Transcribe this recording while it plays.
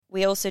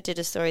we also did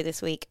a story this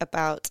week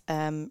about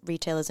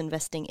retailers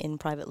investing in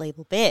private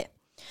label beer.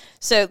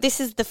 So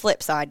this is the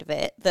flip side of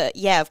it, that,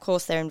 of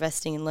course, they're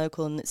investing in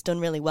local and it's done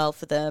really well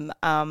for them.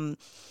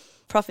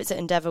 Profits at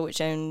Endeavour,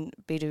 which own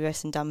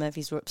BWS and Dan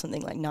Murphy's, were up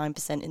something like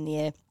 9% in the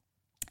year.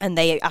 And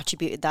they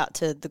attributed that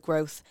to the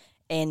growth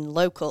in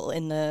local,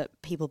 in the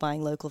people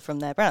buying local from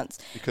their brands.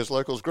 Because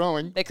local's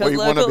growing. Because we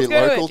want to be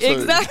growing. local too.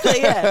 Exactly,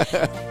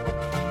 yeah.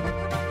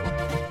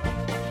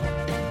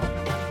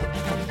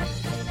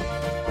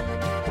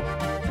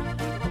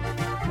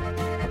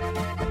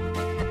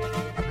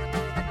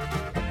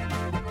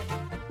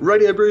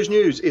 Radio Brews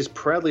News is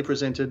proudly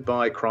presented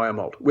by Cryer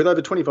Malt. With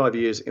over 25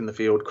 years in the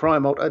field,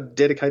 Cryer Malt are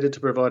dedicated to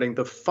providing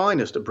the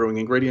finest brewing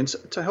ingredients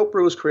to help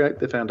brewers create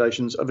the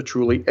foundations of a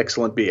truly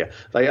excellent beer.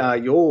 They are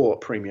your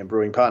premium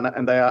brewing partner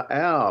and they are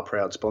our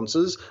proud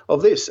sponsors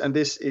of this. And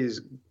this is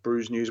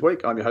Brews News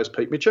Week. I'm your host,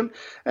 Pete Mitchell.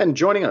 And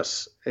joining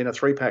us in a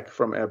three-pack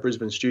from our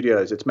Brisbane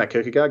studios, it's Matt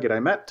Kierkegaard.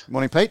 G'day, Matt.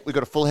 Morning, Pete. We've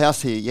got a full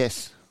house here,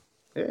 yes.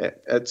 Yeah,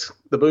 it's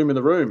the boom in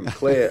the room.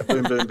 Claire,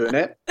 Boom Boom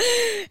Burnett.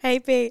 Hey,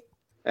 Pete.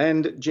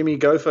 And Jimmy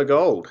Gopher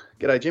Gold.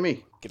 G'day,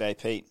 Jimmy. G'day,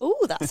 Pete.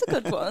 Oh, that's a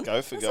good one.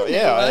 Gopher Gold.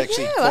 Yeah, I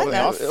actually caught me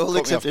off. Well,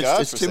 except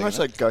it's too much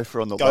like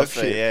Gopher on the love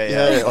ship.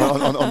 Yeah.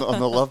 on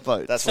the love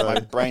boat. That's why my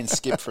brain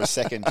skipped for a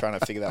second trying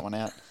to figure that one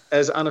out.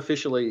 As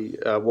unofficially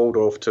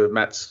Waldorf to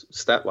Matt's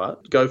Statler,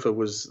 Gopher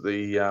was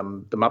the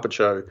Muppet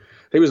Show.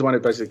 He was the one who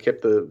basically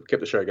kept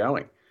the show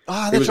going.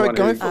 Ah, that's right.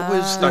 Gopher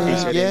was stuck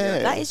his head in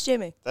there. That is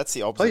Jimmy. That's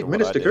the opposite. Hey,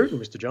 Minister Gooden,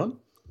 Mr. John.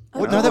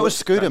 No, that was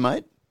Scooter,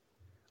 mate.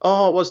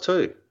 Oh, it was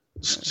too.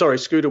 Sorry,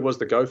 Scooter was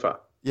the Gopher.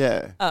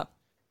 Yeah. Oh.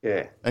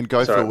 Yeah. And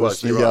Gopher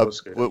was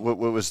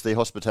the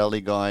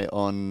hospitality guy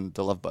on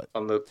the Love Boat.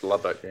 On the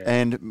Love Boat, yeah.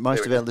 And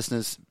most of our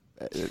listeners...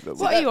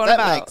 What are you on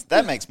about?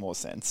 That makes more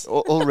sense.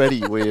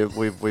 Already we've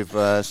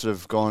sort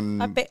of gone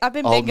I've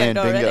been old man bingoed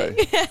already.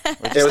 bingo.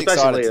 We're It was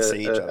excited to see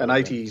each basically other. an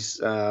 80s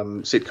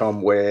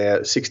sitcom where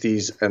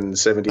 60s and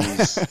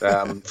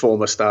 70s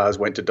former stars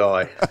went to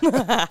die.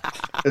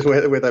 It's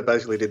where they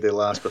basically did their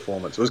last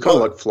performance. It was kind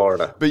of like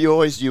Florida. But you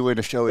were in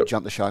a show at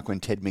Jump the Shark when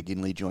Ted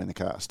McGinley joined the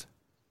cast.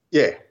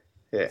 Yeah.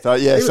 Yeah. So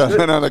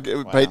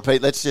Wow.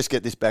 Pete, let's just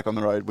get this back on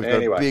the road. We've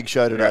got a big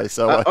show today. Anyway,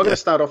 So I'm going to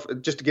start off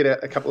just to get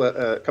a couple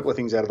of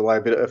things out of the way,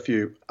 a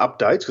few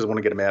updates because I want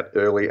to get them out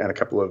early, and a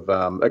couple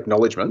of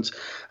acknowledgements.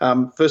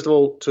 First of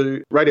all,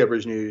 to Radio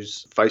Brews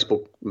News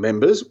Facebook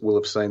members will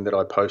have seen that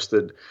I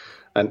posted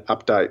an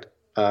update.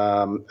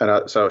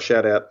 So a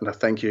shout out and a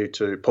thank you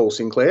to Paul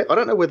Sinclair. I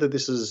don't know whether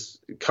this is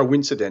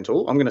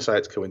coincidental. I'm going to say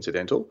it's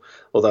coincidental,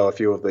 although a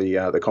few of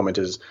the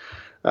commenters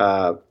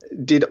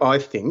did, I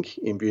think,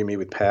 imbue me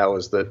with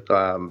powers that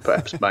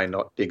perhaps may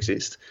not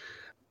exist.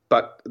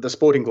 But the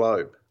Sporting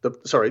Globe,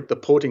 the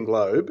Porting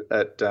Globe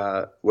at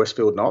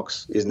Westfield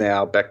Knox is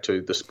now back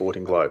to the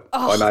Sporting Globe.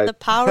 Oh, the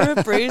power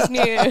of Brews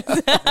News.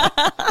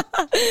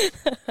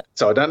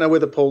 So I don't know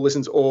whether Paul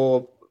listens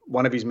or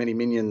one of his many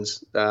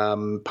minions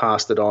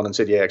passed it on and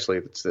said, yeah,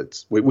 actually,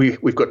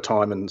 we've got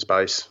time and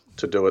space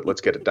to do it.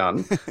 Let's get it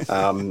done.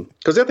 Because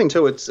the other thing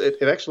too,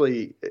 it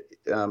actually,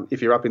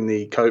 if you're up in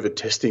the COVID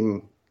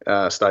testing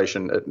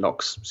station at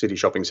Knox City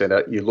Shopping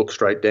Centre, you look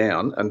straight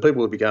down and people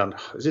will be going,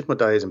 as if my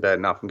day isn't bad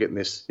enough. I'm getting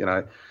this,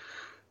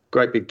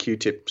 great big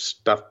Q-tip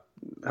stuff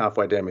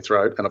halfway down my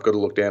throat, and I've got to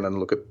look down and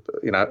look at,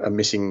 a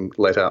missing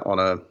letter on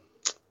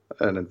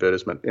an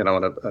advertisement,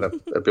 on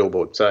a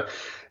billboard. So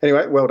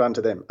anyway, well done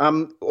to them.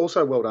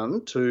 Also well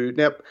done to,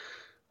 now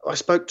I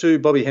spoke to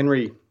Bobby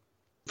Henry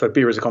for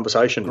Beer as a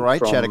Conversation.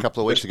 Great chat a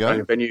couple of weeks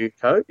ago. Venue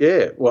Co.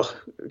 Yeah, well,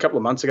 a couple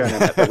of months ago now,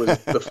 that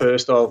was the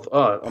first of,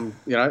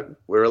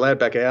 we're allowed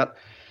back out.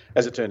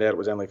 As it turned out, it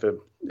was only for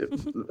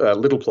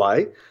little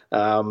play.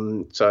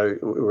 So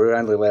we were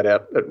only allowed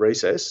out at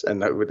recess,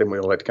 and then we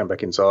all had to come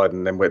back inside,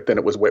 and then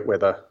it was wet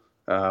weather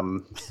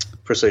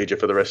procedure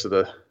for the rest of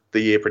the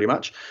year pretty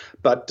much.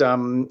 But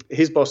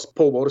his boss,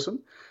 Paul Waterson,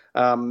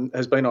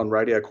 has been on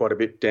radio quite a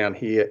bit down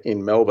here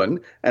in Melbourne,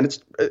 and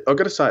I've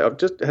got to say, I've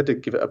just had to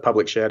give a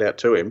public shout out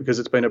to him because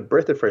it's been a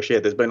breath of fresh air.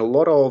 There's been a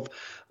lot of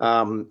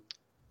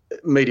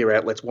media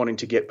outlets wanting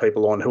to get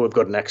people on who have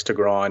got an axe to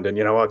grind, and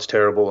it's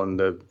terrible, and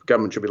the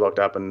government should be locked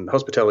up, and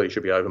hospitality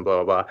should be open,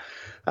 blah blah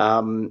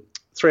blah.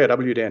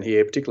 3RW down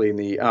here, particularly in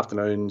the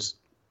afternoons,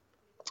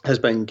 has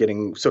been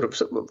getting sort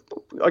of,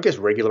 I guess,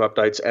 regular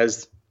updates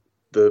as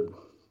the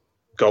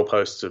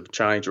goalposts have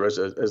changed, or as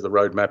the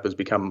roadmap has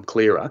become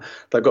clearer.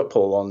 They've got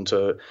Paul on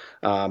to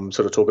sort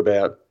of talk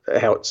about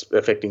how it's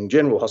affecting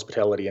general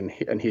hospitality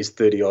and his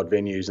 30-odd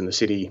venues in the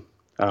city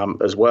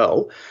as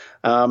well.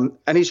 And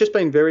he's just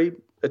been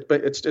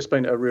it's just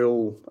been a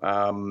real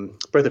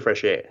breath of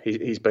fresh air.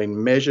 He's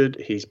been measured.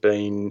 He's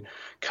been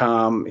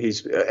calm.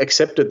 He's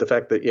accepted the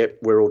fact that,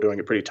 we're all doing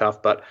it pretty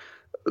tough, but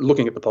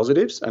looking at the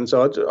positives. And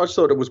so I just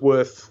thought it was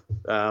worth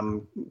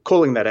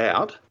calling that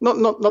out. Not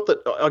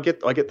that I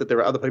get that there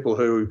are other people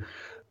who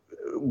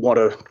want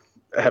to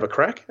have a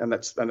crack, and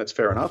that's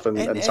fair enough. And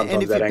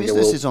sometimes if that your anger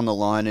business will. is on the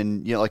line,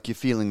 and you're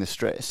feeling the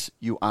stress,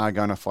 you are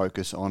going to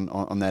focus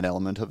on that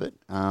element of it,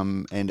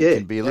 and it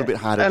can be a little bit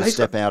harder to he's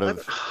step got out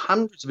of.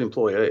 hundreds of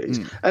employees,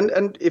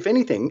 and if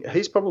anything,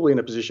 he's probably in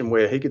a position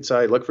where he could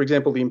say, like for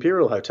example, the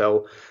Imperial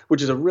Hotel,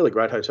 which is a really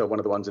great hotel, one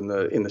of the ones in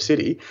the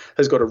city,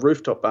 has got a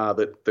rooftop bar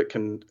that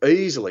can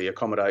easily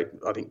accommodate,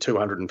 I think,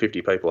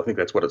 250 people. I think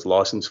that's what it's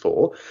licensed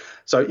for.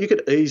 So you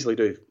could easily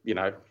do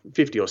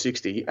 50 or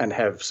 60 and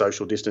have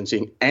social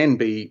distancing and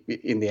be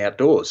in the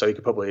outdoors. So you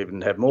could probably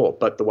even have more.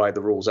 But the way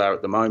the rules are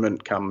at the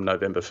moment, come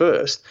November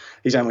 1st,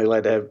 he's only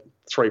allowed to have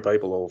 3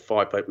 people or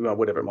 5 people,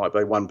 whatever it might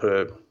be, one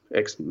per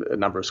X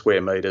number of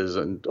square metres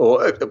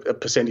or a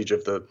percentage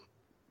of the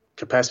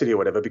capacity or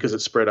whatever, because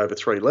it's spread over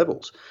 3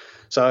 levels.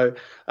 So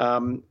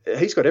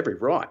he's got every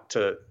right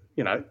to,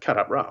 cut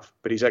up rough,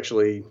 but he's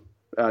actually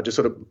just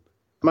sort of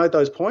made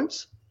those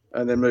points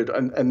and then moved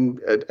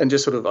and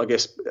just sort of, I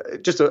guess,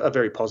 just a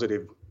very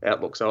positive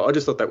outlook. So I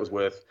just thought that was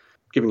worth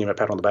giving him a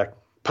pat on the back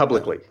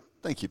publicly.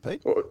 Thank you,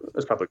 Pete. Or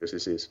as public as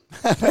this is.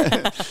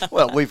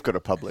 Well, we've got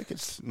a public.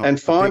 It's not. And a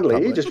big finally,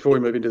 public. just before we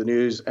move into the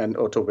news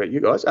or talk about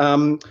you guys,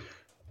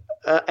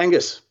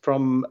 Angus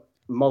from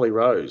Molly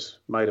Rose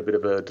made a bit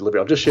of a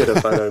delivery. I've just shared a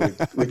photo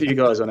with you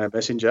guys on our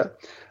messenger.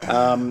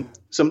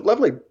 Some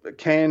lovely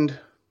canned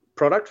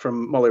product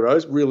from Molly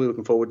Rose. Really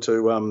looking forward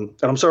to. And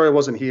I'm sorry I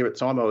wasn't here at the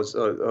time. I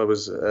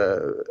was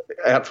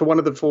out for one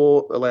of the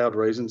 4 allowed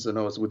reasons, and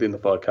I was within the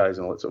 5Ks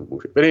and all that sort of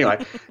bullshit. But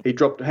anyway, he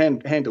dropped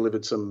hand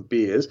delivered some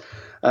beers,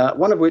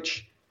 one of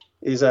which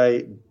is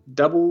a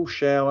double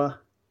shower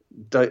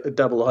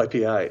double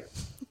IPA,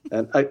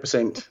 an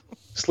 8%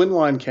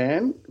 slimline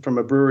can from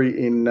a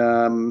brewery in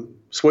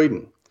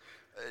Sweden,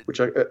 which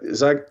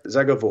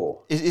Zagavor.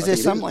 Is there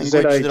some language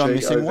that I'm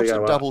missing? What's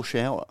a double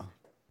shower?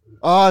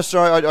 Oh,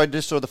 sorry, I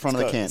just saw the front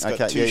of the can. It's okay,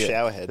 got 2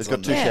 shower heads. It's got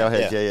on 2 there. shower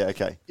heads. Yeah,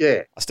 okay.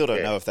 Yeah. I still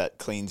don't know if that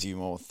cleans you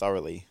more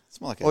thoroughly. It's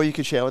more like Or you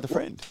could shower with a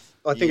friend.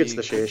 I think it's You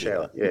the share could do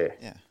shower. that. Yeah.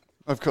 Yeah.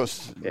 Of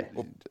course. Yeah.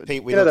 Well,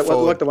 Pete, we You know look that one,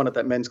 forward. like the one at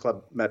that men's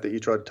club, Matt, that you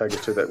tried to take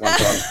us to that one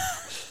time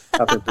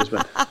up in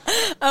Brisbane.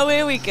 Oh,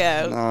 here we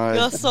go. No.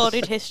 Your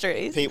sordid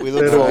histories. Pete, we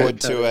look forward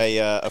to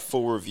a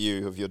full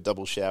review of your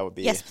double shower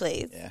beer. Yes,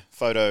 please. Yeah,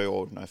 photo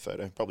or no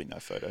photo? Probably no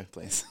photo,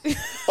 please.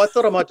 I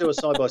thought I might do a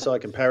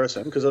side-by-side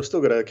comparison because I've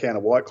still got a can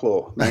of White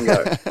Claw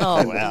mango.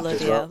 Oh, Wow. bloody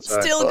As well, hell.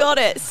 so- Still got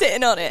it,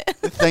 sitting on it.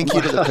 Thank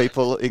you to the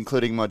people,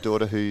 including my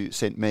daughter, who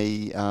sent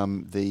me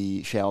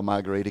the shower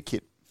margarita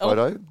kit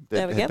photo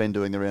there that we had go. been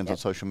doing the rounds on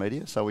social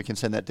media. So we can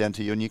send that down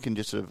to you, and you can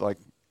just sort of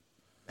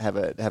have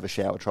a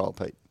shower trial,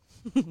 Pete.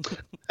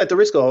 At the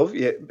risk of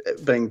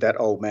being that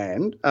old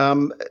man,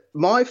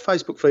 my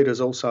Facebook feed has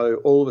also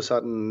all of a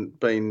sudden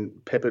been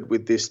peppered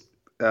with this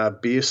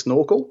beer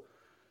snorkel,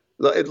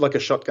 like a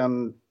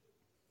shotgun.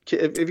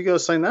 Have you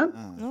guys seen that?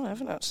 No, I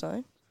haven't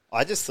actually.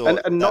 I just thought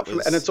And not that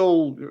was, and it's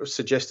all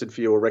suggested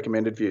for you or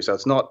recommended for you, so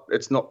it's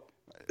not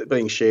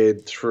being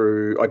shared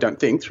through. I don't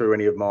think through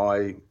any of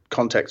my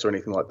contacts or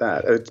anything like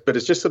that. But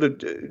it's just sort of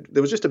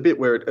there was just a bit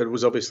where it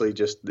was obviously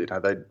just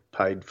they'd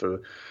paid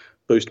for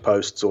boost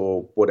posts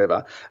or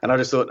whatever, and I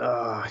just thought,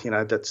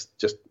 that's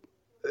just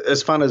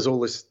as fun as all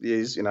this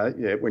is,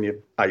 when you're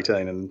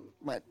 18 and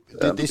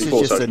This is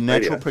before just a social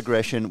natural media.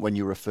 progression when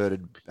you refer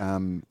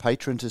to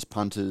patrons as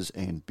punters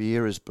and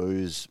beer as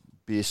booze.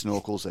 Beer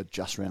snorkels are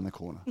just round the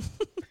corner.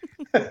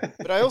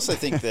 But I also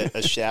think that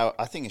a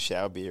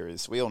shower beer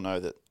is. We all know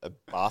that a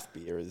bath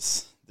beer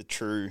is the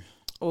true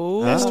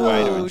Ooh, best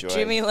way to enjoy.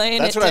 Jimmy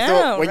laying That's it what down.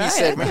 I thought when right, you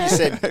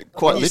said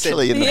Quite when you said-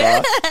 literally in the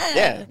bath.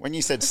 Yeah, when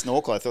you said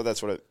snorkel, I thought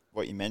that's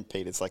what you meant,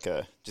 Pete. It's like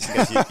just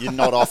in case you're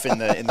not off in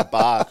the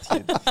bath.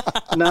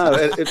 no,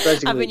 it Having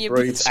basically your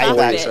breeds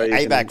ABAC stories so you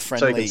ABAC can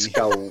friendly.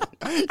 scull.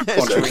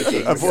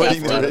 drinking.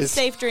 Avoiding the Safe, risk.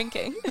 safe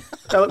drinking.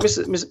 No,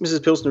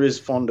 Mrs. Pilsner is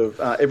fond of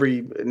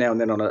every now and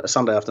then on a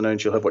Sunday afternoon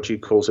she'll have what she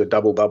calls her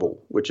double bubble,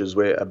 which is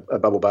where a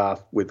bubble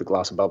bath with a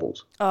glass of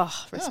bubbles. Oh,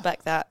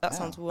 respect that. That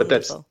sounds But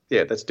that's wonderful.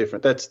 that's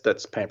different.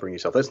 That's pampering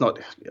yourself. That's not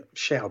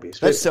shower beer.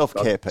 That's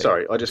self-care, Pete.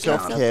 Sorry, I just can't.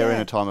 Self-care in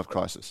a time of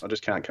crisis. I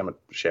just can't come at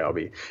shower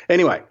beer.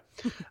 Anyway,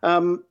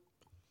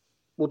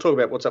 we'll talk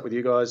about what's up with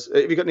you guys.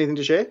 Have you got anything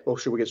to share, or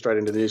should we get straight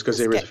into the news? Because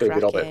there is a Get fair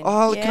bit of it. cracking.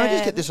 Oh, can I just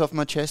Yeah. get this off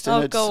my chest?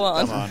 Oh, it's- go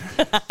on. Come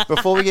on.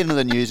 Before we get into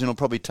the news, and I'll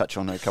probably touch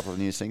on a couple of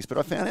news things, but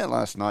I found out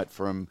last night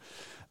from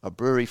a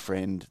brewery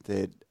friend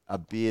that a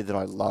beer that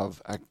I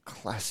love, a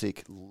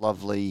classic,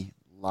 lovely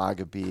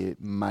lager beer,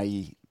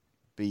 may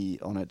be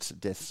on its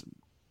death's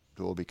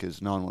door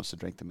because no one wants to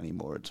drink them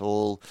anymore. It's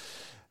all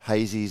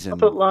hazies I and...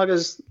 thought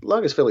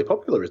lager's fairly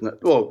popular, isn't it?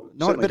 Well,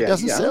 No, certainly but it down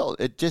doesn't here. sell.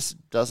 It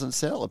just doesn't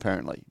sell,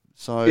 apparently.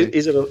 So...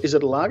 Is it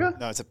a lager?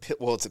 No, it's a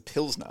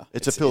pilsner.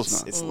 It's a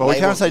pilsner. It's Well, we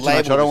can't say too much.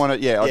 I don't labelled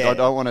want to. Yeah, Yeah. I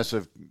don't want to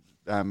sort of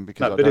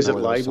because I No, don't but is know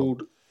it whether it's sold.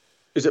 labelled?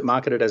 Is it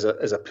marketed as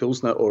a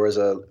pilsner or as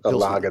a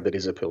lager that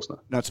is a pilsner?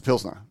 No, it's a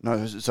pilsner.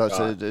 No, so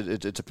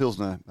it's a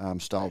pilsner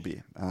style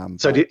beer.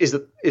 So but- is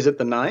it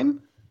the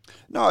name?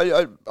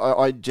 no,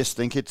 I just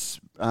think it's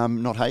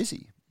not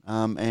hazy,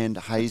 and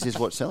haze is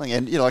what's selling.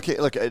 And look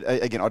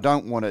again, I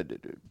don't want to.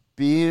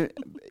 Beer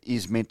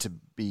is meant to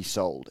be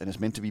sold and it's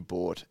meant to be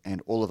bought and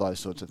all of those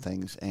sorts of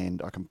things.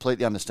 And I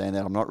completely understand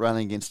that. I'm not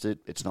railing against it.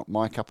 It's not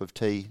my cup of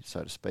tea,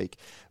 so to speak.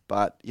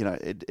 But,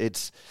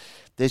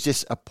 there's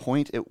just a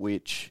point at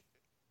which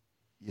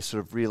you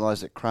sort of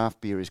realise that craft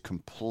beer is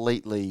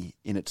completely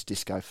in its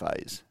disco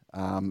phase.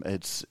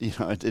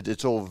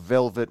 It's all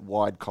velvet,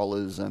 wide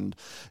collars and,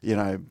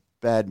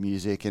 bad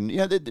music. And,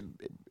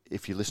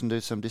 if you listen to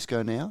some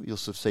disco now, you'll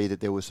sort of see that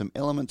there were some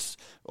elements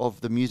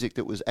of the music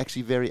that was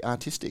actually very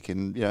artistic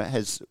and,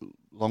 has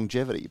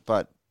longevity.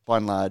 But by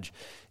and large,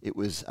 it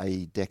was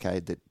a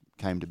decade that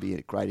came to be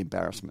a great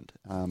embarrassment.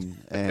 And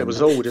it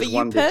was all just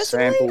one big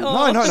sample. No,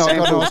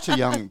 I was too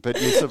young.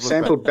 But you sort of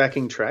sampled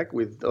backing track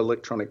with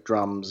electronic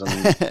drums. And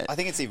I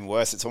think it's even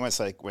worse. It's almost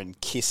like when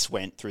Kiss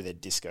went through their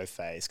disco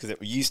phase, because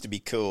it used to be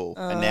cool,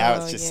 and now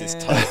it's just this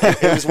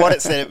total... It was what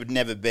it said it would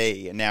never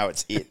be, and now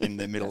it's it in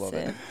the middle of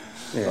it.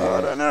 Yeah.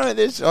 I don't know.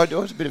 I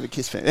was a bit of a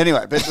Kiss fan.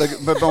 Anyway,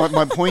 but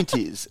my point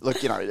is,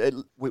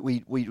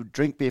 we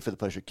drink beer for the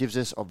pleasure. It gives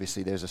us,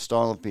 obviously, there's a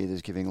style of beer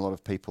that's giving a lot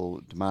of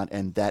people demand,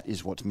 and that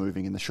is what's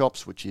moving in the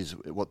shops, which is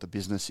what the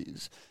business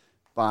is.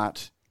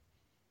 But,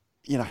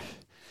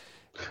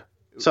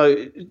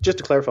 So just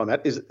to clarify on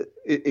that,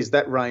 is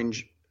that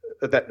range,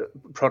 that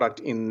product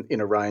in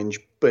a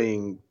range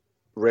being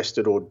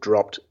rested or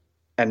dropped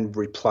and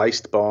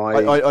replaced by?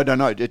 I don't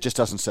know. It just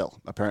doesn't sell,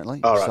 apparently.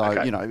 Oh, right,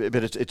 okay.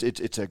 But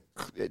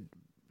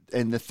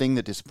and the thing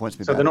that disappoints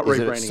me so about they're not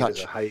it is rebranding that it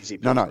as a hazy.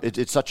 No,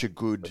 it's such a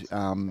good.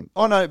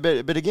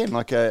 But again,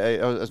 I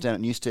was down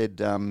at Newstead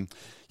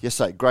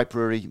yesterday. Great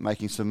brewery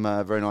making some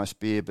very nice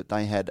beer, but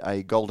they had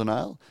a golden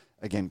ale.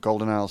 Again,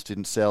 golden ales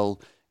didn't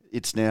sell.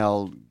 It's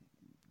now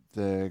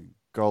the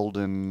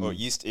golden. Well,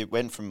 it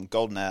went from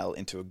golden ale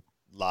into a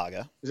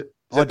lager.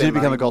 It did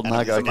become a golden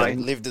lager. It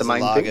lived as a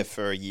lager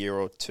for a year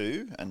or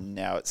two, and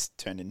now it's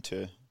turned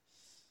into...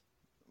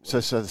 So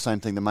the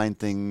same thing, the main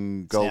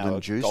thing,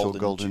 golden juice or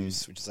golden...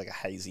 juice, which is like a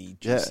hazy,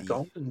 juicy... Yeah.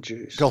 Golden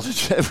juice. Golden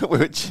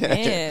juice.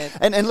 Yeah.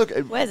 And look...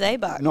 Where's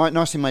ABAC?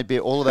 Nicely made beer,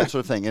 all of that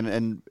sort of thing.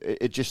 And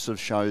it just sort of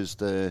shows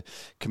the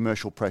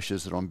commercial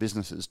pressures that are on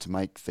businesses to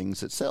make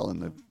things that sell,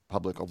 and the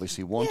public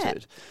obviously want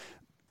it.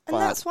 And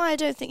that's why I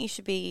don't think you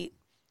should be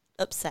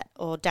upset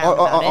or down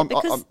about it,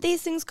 because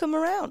these things come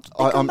around.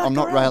 I'm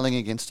not railing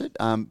against it,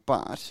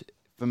 but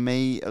for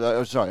me,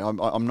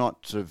 I'm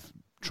not sort of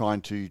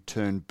trying to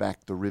turn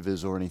back the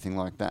rivers or anything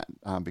like that,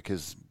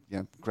 because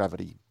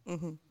gravity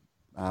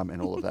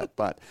and all of that.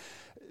 But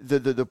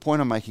the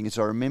point I'm making is,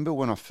 I remember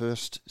when I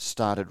first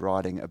started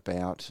writing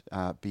about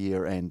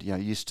beer, and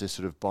used to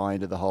sort of buy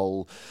into the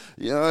whole,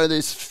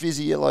 this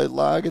fizzy yellow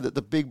lager that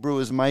the big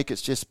brewers make,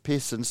 it's just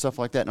piss and stuff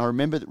like that. And I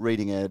remember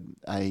reading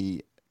a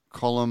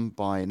column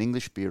by an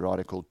English beer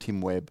writer called Tim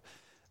Webb,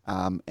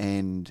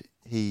 and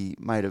he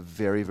made a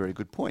very, very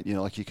good point.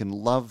 You can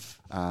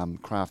love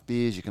craft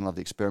beers, you can love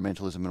the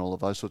experimentalism and all of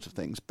those sorts of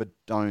things, but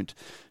don't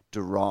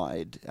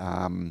deride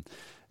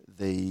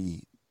the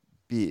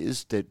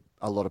beers that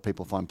a lot of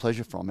people find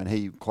pleasure from. And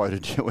he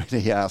quoted when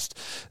he asked,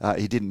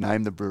 he didn't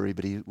name the brewery,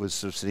 but he was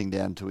sort of sitting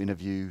down to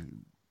interview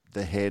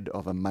the head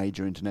of a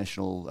major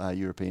international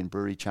European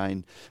brewery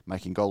chain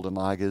making golden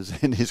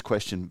lagers, and his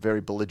question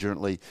very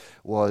belligerently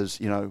was,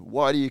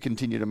 why do you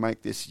continue to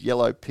make this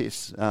yellow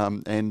piss?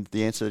 And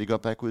the answer that he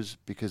got back was,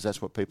 because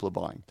that's what people are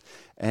buying.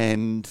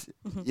 And,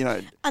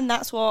 And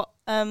that's what,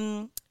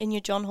 in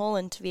your John Hall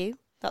interview,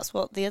 that's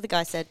what the other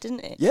guy said,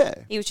 didn't it? Yeah.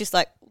 He was just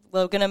like,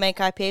 we're going to make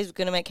IPAs, we're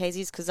going to make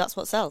hazies, because that's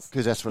what sells.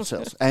 Because that's what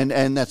sells. And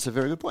that's a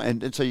very good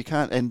point. And so you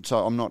can't, and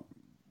so I'm not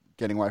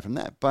getting away from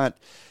that, but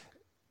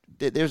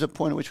there's a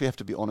point at which we have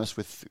to be honest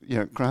with,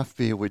 craft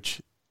beer,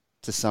 which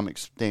to some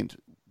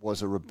extent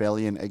was a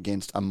rebellion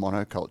against a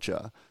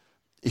monoculture,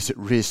 is at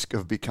risk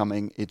of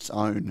becoming its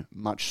own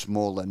much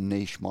smaller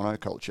niche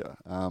monoculture.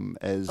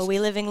 Are we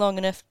living long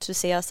enough to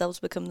see ourselves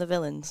become the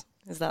villains?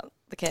 Is that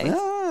the case?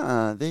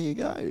 Ah, there you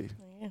go.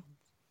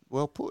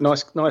 Well put.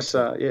 Nice,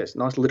 yes,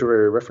 nice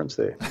literary reference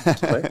there.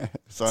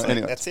 So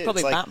anyway, that's it.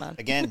 Probably it's like, Batman.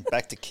 Again,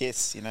 back to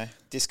Kiss,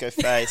 disco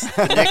phase.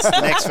 The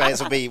next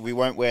phase will be we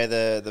won't wear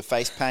the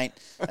face paint,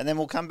 and then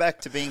we'll come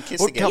back to being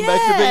Kiss again. Come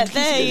back to being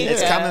Kiss again.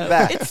 It's coming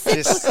back.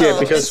 It's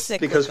cyclical.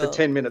 because for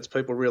 10 minutes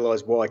people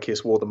realised why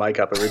Kiss wore the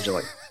makeup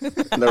originally.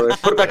 And they were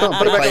put it back on,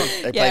 put it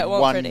back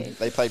on.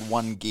 They played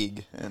one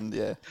gig, and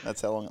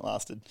that's how long it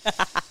lasted.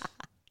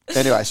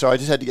 Anyway, so I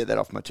just had to get that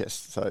off my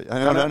chest. So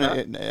I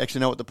don't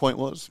actually know what the point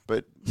was,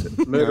 but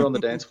murder on the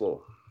dance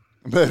floor.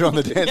 Murder on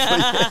the dance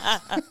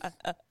floor.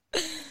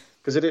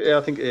 Because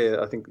I think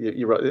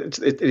you're right.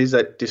 It is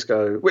that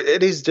disco.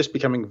 It is just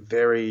becoming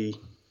very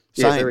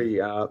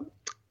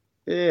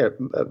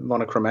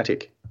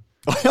monochromatic.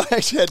 I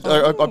actually had,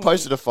 I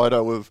posted a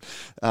photo of,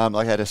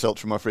 I had a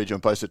seltzer in my fridge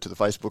and posted it to the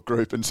Facebook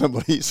group, and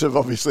somebody sort of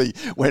obviously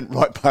went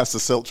right past the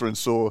seltzer and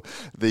saw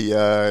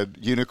the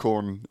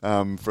unicorn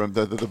from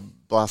the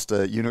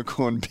Blaster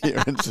unicorn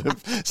beer and sort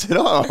of said,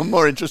 I'm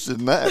more interested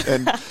in that.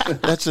 And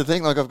that's the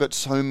thing, I've got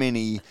so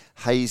many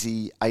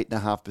hazy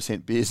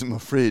 8.5% beers in my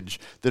fridge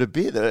that are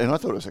beer and I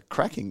thought it was a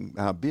cracking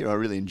beer. I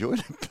really enjoyed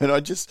it, but I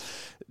just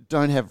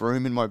don't have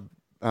room in my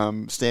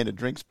standard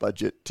drinks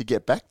budget to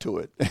get back to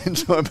it. And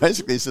so I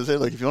basically said,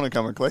 look, if you want to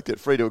come and collect it,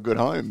 free to a good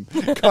home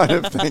kind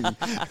of thing.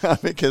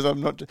 Because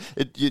I'm not,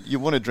 you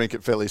want to drink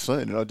it fairly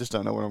soon, and I just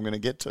don't know when I'm going to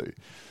get to.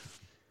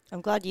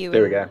 I'm glad you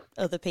There we and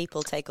go. other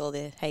people take all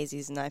the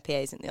hazies and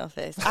IPAs in the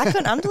office. I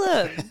couldn't handle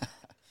them.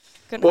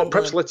 Well,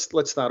 perhaps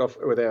let's start off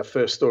with our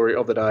first story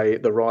of the day,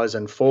 the rise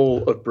and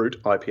fall of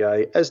Brut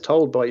IPA, as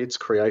told by its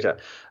creator.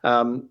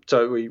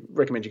 So we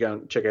recommend you go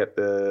and check out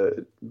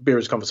the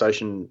Beerers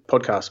Conversation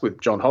podcast with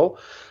John Hull.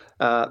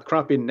 The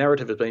craft beer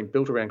narrative has been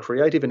built around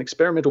creative and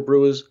experimental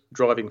brewers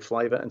driving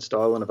flavour and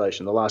style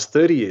innovation. The last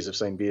 30 years have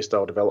seen beer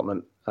style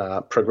development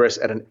progress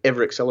at an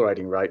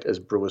ever-accelerating rate as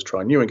brewers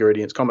try new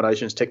ingredients,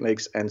 combinations,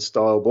 techniques and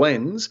style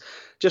blends.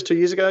 Just 2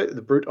 years ago,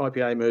 the Brut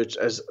IPA emerged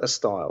as a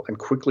style and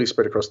quickly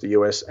spread across the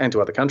US and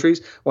to other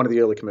countries. One of the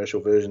early commercial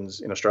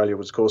versions in Australia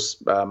was, of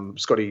course,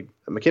 Scotty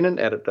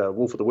McKinnon out at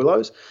Wolf of the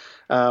Willows.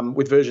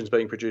 With versions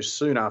being produced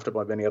soon after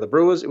by many other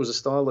brewers, it was a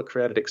style that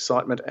created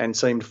excitement and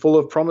seemed full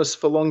of promise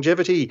for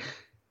longevity,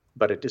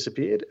 but it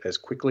disappeared as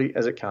quickly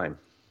as it came.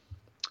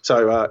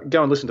 So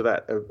go and listen to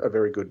that, a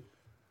very good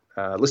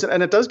listen.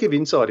 And it does give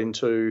insight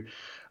into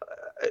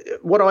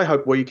what I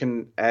hope we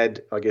can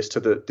add, I guess,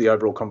 to the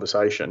overall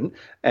conversation.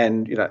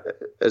 And, you know,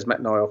 as Matt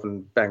and I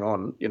often bang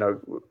on, you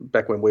know,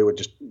 back when we were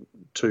just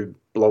two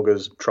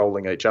bloggers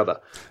trolling each other.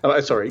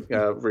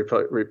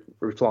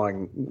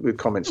 Replying with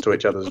comments to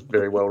each other's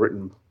very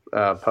well-written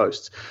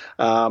posts.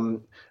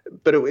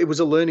 But it was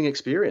a learning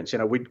experience. You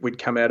know, we'd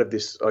come out of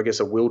this, I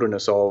guess, a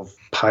wilderness of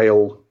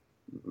pale,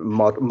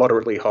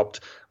 moderately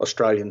hopped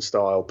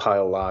Australian-style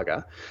pale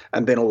lager.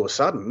 And then all of a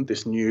sudden,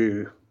 this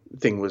new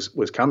thing was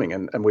coming,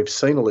 and we've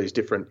seen all these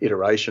different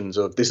iterations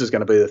of this is going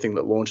to be the thing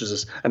that launches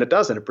us, and it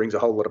does, and it brings a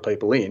whole lot of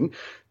people in.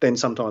 Then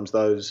sometimes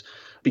those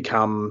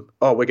become,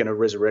 we're going to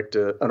resurrect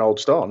an old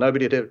style.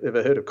 Nobody had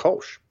ever heard of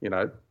Kolsch,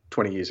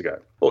 20 years ago,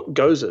 or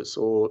Gozas,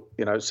 or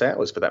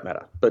sours for that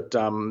matter. But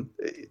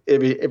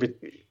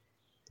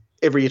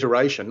every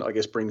iteration, I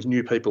guess, brings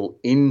new people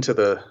into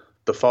the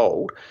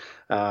fold,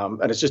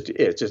 and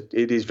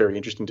it is very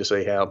interesting to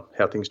see how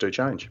things do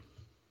change.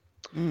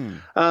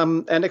 Our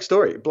next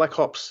story, Black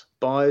Hops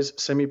buys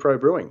Semi-Pro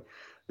Brewing.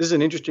 This is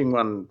an interesting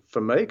one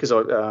for me because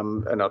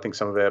I think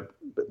some of our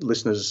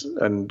listeners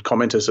and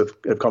commenters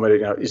have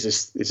commented, is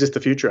this the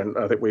future? And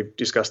I think we've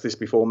discussed this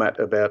before, Matt,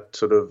 about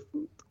sort of,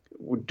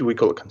 do we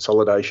call it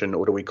consolidation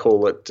or do we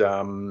call it...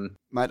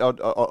 Mate,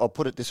 I'll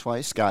put it this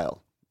way,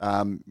 scale.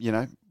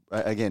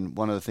 Again,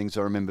 one of the things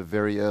I remember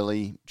very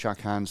early,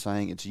 Chuck Hahn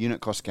saying it's a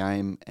unit cost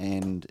game,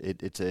 and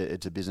it's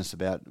a business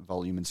about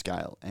volume and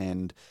scale.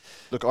 And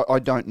look, I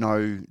don't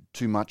know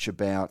too much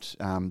about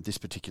this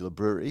particular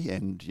brewery,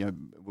 and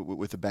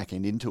with the back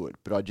end into it,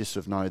 but I just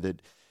sort of know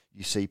that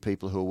you see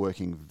people who are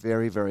working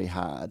very, very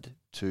hard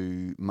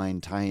to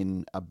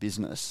maintain a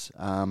business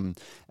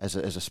as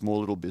a small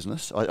little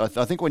business. I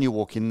think when you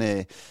walk in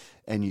there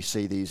and you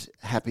see these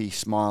happy,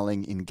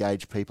 smiling,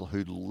 engaged people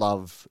who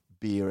love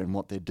beer and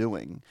what they're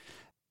doing,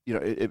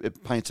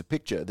 it paints a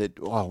picture that,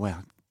 oh wow,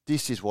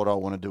 this is what I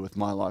want to do with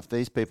my life.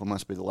 These people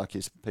must be the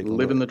luckiest people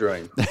living the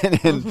dream.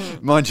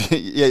 and mind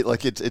you,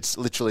 like it's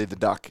literally the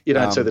duck. You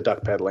don't see the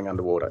duck paddling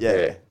underwater.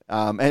 Yeah.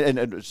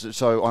 And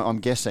so I'm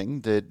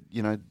guessing that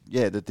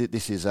that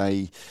this is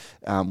a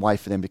way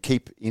for them to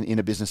keep in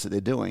a business that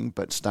they're doing,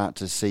 but start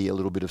to see a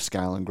little bit of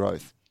scale and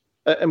growth.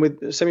 And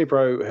with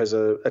Semi-Pro has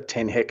a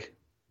 10-hec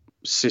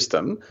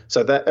system,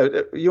 so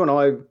that you and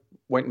I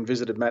went and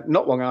visited Matt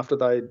not long after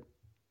they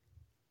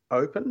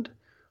opened,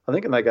 I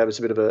think, and they gave us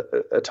a bit of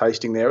a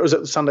tasting there. Was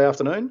it Sunday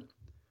afternoon?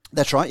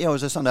 That's right. Yeah, it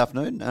was a Sunday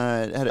afternoon.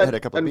 Had a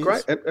couple of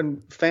beers.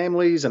 And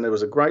families, and there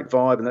was a great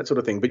vibe and that sort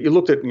of thing. But you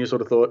looked at it and you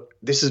sort of thought,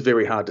 this is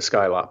very hard to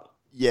scale up.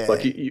 Yeah.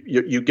 Like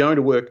you're going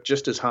to work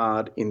just as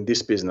hard in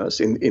this business,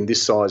 in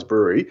this size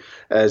brewery,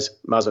 as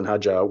Mazen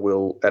Hajar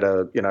will at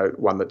a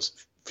one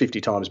that's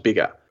 50 times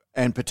bigger.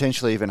 And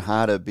potentially even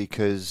harder,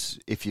 because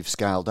if you've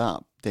scaled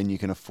up, then you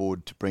can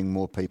afford to bring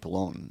more people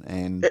on.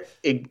 And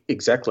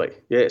exactly,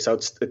 yeah. So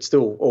it's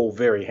still all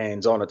very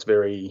hands-on. It's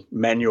very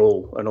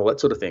manual and all that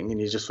sort of thing.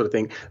 And you just sort of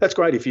think that's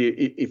great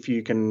if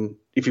you've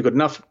got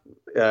enough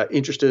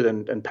interested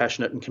and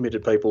passionate and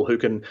committed people who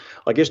can,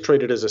 I guess,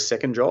 treat it as a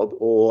second job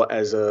or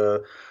as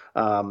a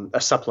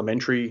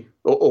supplementary,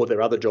 or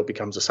their other job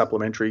becomes a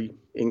supplementary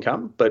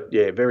income. But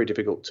yeah, very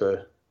difficult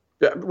to.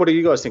 What do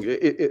you guys think?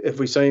 Have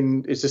we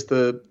seen? Is this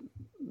the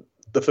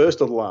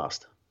first or the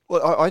last?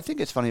 Well, I think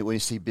it's funny when you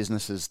see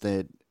businesses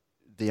that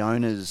the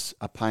owners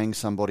are paying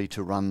somebody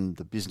to run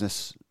the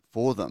business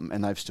for them,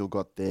 and they've still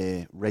got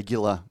their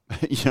regular,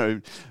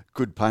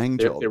 good paying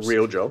jobs. Their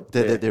real job.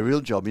 Their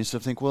real job. You sort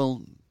of think,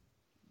 well,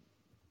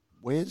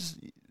 where's,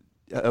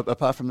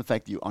 apart from the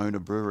fact that you own a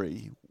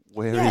brewery,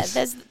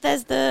 there's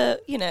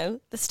the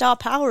the star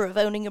power of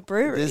owning a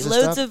brewery.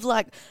 Loads of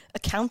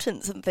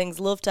accountants and things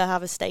love to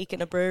have a stake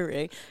in a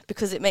brewery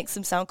because it makes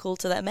them sound cool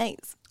to their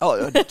mates.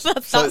 Oh,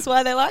 that's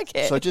why they like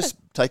it. So just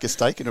take a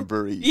stake in a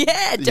brewery.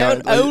 Yeah,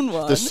 don't own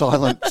one. The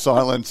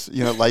silent,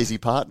 lazy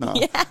partner.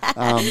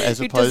 As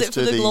Who opposed does it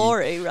for to the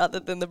glory rather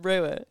than the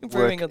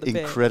brewing of the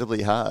beer.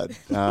 Incredibly hard,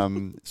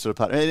 sort of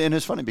part. And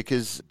it's funny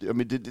because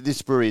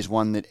this brewery is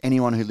one that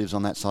anyone who lives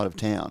on that side of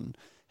town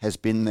has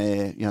been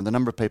there. The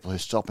number of people who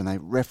stop and they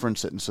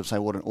reference it and sort of say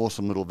what an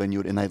awesome little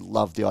venue, and they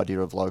love the idea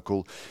of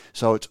local.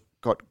 So it's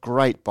got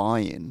great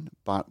buy-in,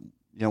 but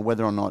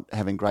whether or not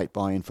having great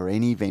buy-in for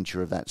any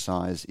venture of that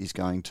size is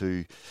going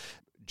to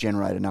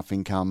generate enough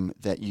income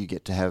that you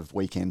get to have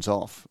weekends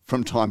off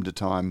from time to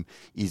time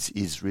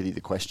is really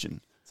the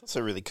question. It's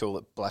also really cool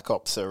that Black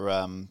Ops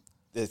are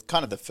they're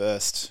kind of the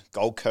first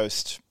Gold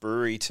Coast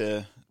brewery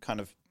to kind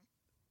of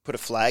put a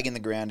flag in the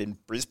ground in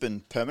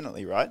Brisbane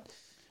permanently, right?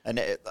 And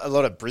a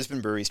lot of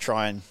Brisbane breweries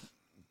try and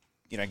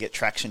get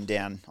traction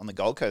down on the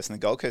Gold Coast, and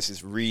the Gold Coast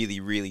is really,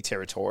 really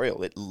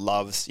territorial. It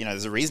loves,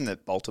 there's a reason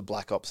that Bolter,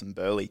 Black Ops and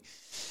Burleigh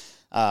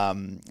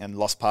and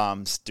Lost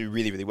Palms do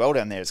really, really well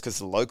down there. It's because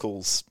the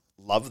locals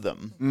love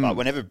them. But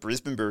whenever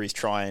Brisbane breweries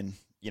try and,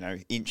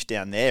 inch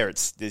down there,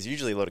 there's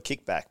usually a lot of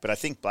kickback. But I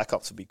think Black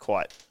Ops will be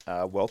quite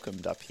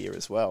welcomed up here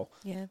as well.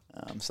 Yeah.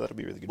 So that'll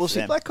be really good for them. Well,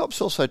 see, Black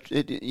Ops also,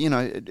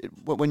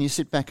 when you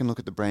sit back and look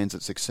at the brands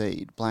that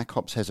succeed, Black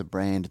Ops has a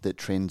brand that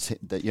trends,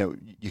 that,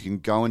 you can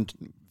go and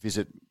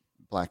visit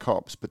Black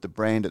Ops, but the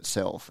brand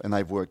itself, and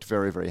they've worked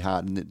very, very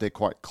hard, and they're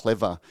quite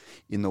clever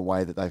in the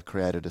way that they've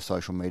created a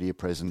social media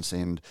presence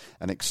and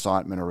an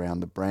excitement around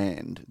the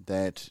brand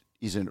that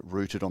isn't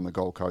rooted on the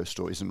Gold Coast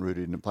or isn't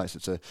rooted in a place.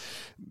 It's a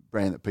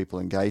brand that people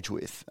engage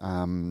with.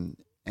 And,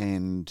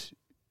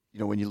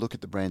 when you look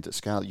at the brands at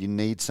scale, you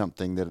need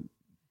something that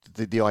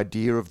the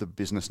idea of the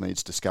business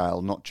needs to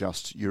scale, not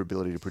just your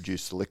ability to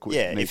produce the liquid.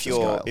 Yeah,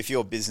 if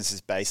your business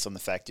is based on the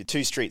fact you're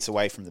 2 streets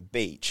away from the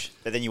beach,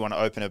 but then you want to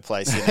open a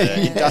place in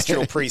an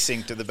industrial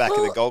precinct at the back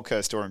of the Gold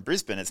Coast or in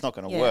Brisbane, it's not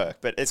going to work.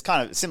 But it's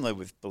kind of similar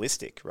with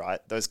Ballistic, right?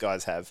 Those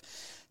guys have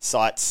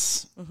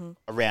sites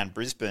around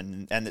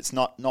Brisbane, and it's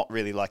not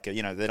really like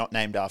they're not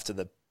named after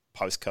the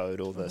postcode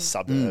or the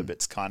suburb.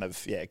 It's kind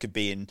of, it could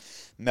be in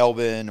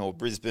Melbourne or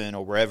Brisbane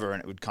or wherever,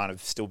 and it would kind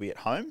of still be at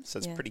home. So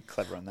it's pretty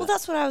clever on that. Well,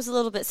 that's what I was a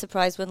little bit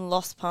surprised when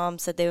Lost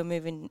Palms said they were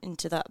moving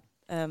into that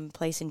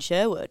place in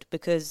Sherwood,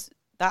 because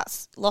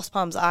that's Lost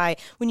Palms Eye.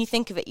 When you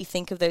think of it, you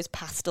think of those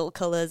pastel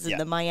colours and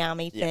the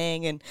Miami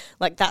thing, and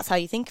that's how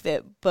you think of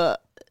it.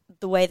 But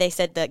the way they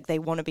said that they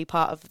want to be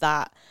part of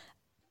that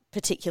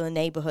particular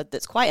neighbourhood,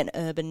 that's quite an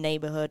urban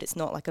neighbourhood. It's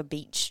not like a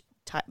beachy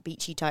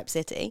type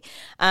city,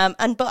 but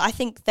I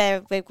think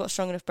they've got a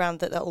strong enough brand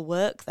that'll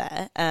work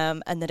there,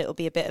 and that it'll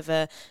be a bit of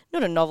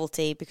not a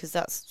novelty, because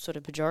that's sort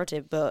of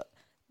pejorative, but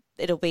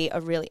it'll be a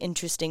really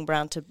interesting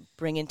brand to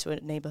bring into a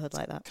neighbourhood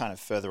like that. Kind of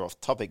further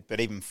off topic, but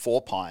even Four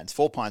Pines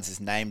is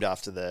named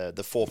after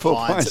the four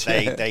pines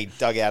that they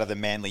dug out of the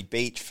Manly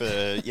beach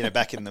for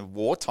back in the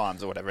war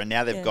times or whatever, and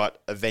now they've got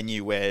a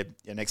venue where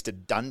next to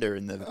Dunder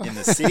in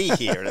the city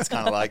here, and it's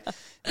kind of like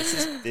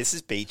this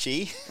is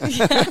beachy.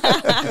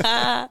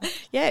 Yeah,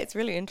 it's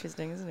really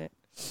interesting, isn't it?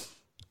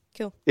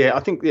 Cool. Yeah,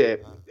 I think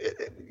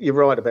you're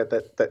right about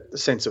that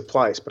sense of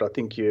place, but I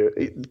think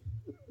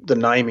the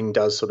naming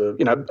does sort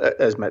of,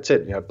 as Matt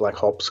said, Black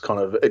Hops kind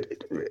of,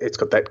 it's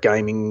got that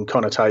gaming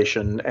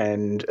connotation,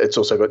 and it's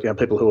also got,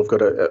 people who have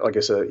got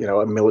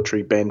a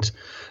military bent,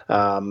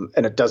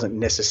 and it doesn't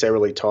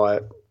necessarily tie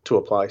it to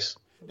a place.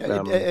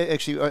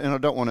 Actually, and I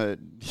don't want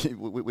to,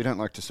 we don't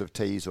like to sort of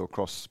tease or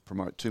cross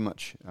promote too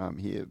much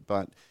here,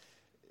 but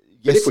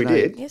if we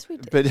did. Yes, we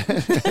did.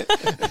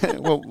 But,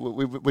 well,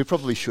 we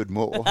probably should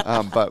more,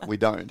 but we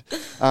don't.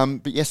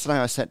 But yesterday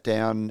I sat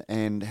down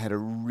and had a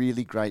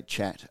really great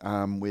chat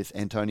with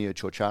Antonio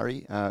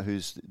Ciorciari,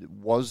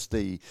 was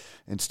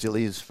and still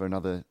is for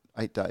another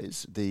 8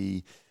 days,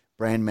 the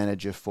brand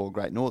manager for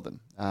Great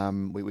Northern.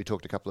 We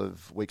talked a couple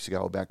of weeks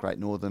ago about Great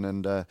Northern,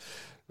 and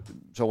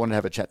so I wanted to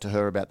have a chat to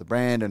her about the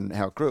brand and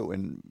how it grew.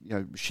 And,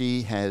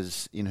 she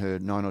has, in her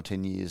 9 or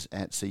 10 years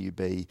at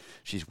CUB,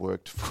 she's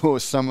worked for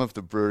some of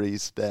the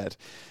breweries that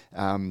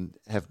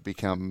have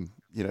become,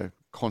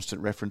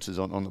 constant references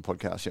on the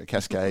podcast.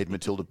 Cascade,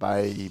 Matilda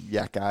Bay,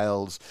 Yak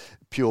Ales,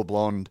 Pure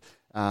Blonde.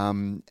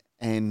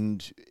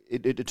 And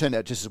it turned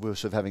out, just as we were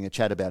sort of having a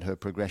chat about her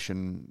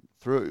progression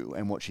through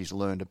and what she's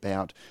learned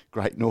about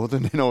Great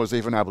Northern, and I was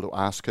even able to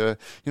ask her,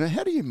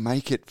 how do you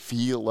make it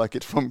feel like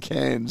it's from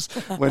Cairns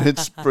when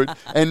it's brewed?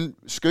 And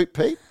Scoop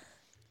Pete,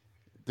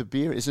 the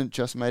beer isn't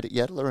just made at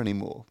Yatala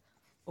anymore.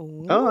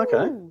 Ooh. Oh,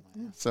 okay.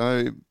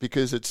 So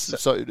because it's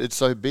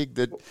so big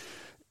that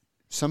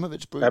some of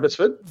it's brewed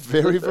Abbotsford?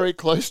 very, very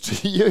close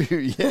to you.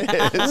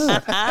 Yes.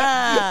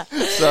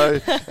 So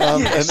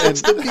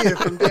that's the beer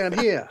from down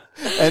here.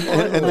 And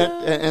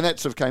that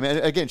sort of came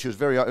out. Again, she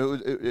was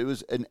it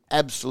was an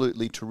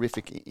absolutely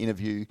terrific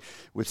interview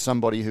with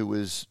somebody who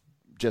was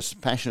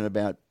just passionate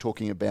about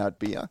talking about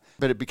beer.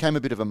 But it became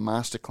a bit of a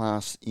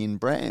masterclass in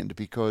brand,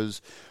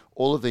 because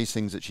all of these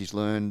things that she's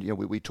learned,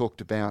 we talked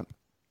about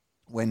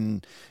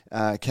when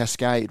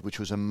Cascade, which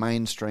was a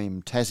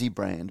mainstream Tassie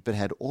brand, but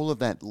had all of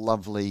that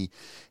lovely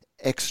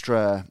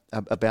extra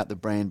about the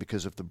brand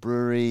because of the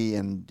brewery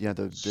and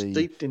the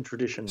steeped in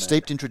tradition.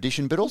 Steeped in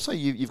tradition, but also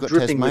you've got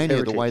Dripping with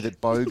Tasmania, the way heritage.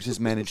 that Bogues has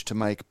managed to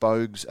make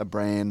Bogues a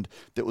brand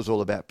that was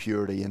all about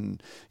purity,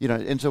 and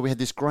so we had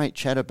this great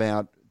chat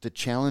about the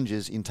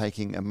challenges in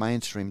taking a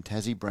mainstream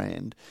Tassie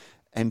brand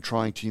and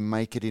trying to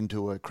make it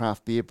into a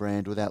craft beer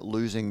brand without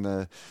losing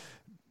the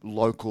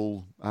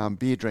local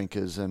beer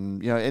drinkers,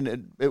 and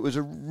it was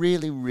a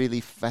really, really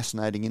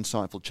fascinating,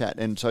 insightful chat.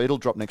 And so it'll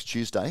drop next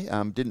Tuesday.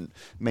 Didn't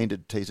mean to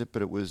tease it,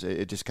 but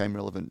it just came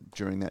relevant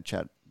during that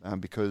chat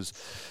because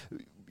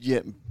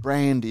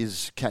brand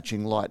is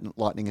catching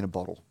lightning in a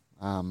bottle.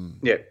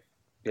 Yeah.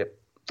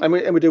 And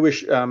we do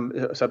wish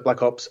so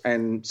Black Ops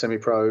and Semi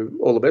Pro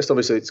all the best.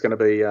 Obviously, it's going to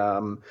be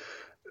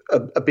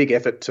a big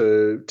effort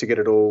to get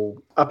it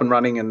all up and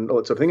running and all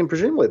that sort of thing. And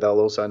presumably they'll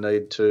also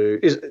need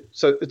to.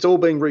 So it's all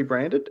being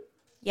rebranded.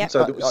 Yeah.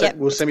 So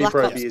will It's Semi Black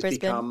Pro Ops beers Brisbane.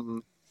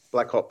 become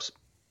Black Ops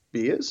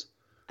beers?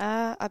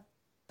 I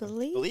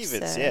believe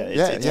it's so.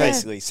 it's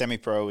basically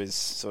Semi-Pro is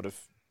sort of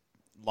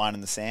line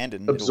in the sand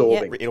and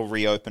Absorbing. it'll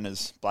reopen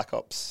as Black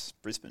Ops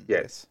Brisbane.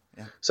 Yes.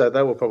 Yeah. So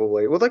they will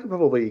they could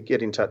probably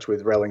get in touch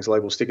with Rowling's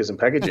label stickers and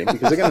packaging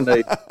because they're going to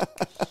need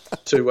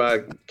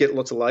to get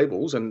lots of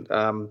labels and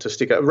to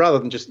stick it rather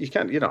than just, you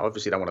can't,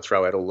 obviously you don't want to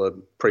throw out all the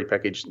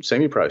pre-packaged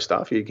Semi-Pro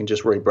stuff. You can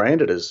just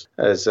rebrand it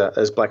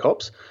as Black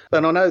Ops.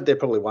 And I know they're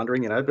probably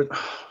wondering, but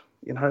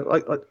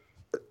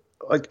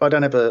I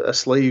don't have a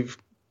sleeve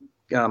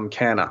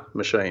canner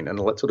machine and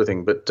all that sort of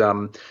thing, but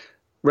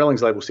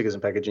Rowling's label stickers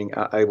and packaging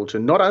are able to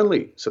not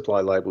only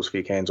supply labels for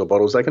your cans or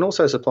bottles, they can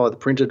also supply the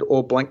printed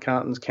or blank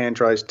cartons, can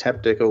trays,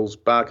 tap decals,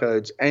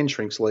 barcodes, and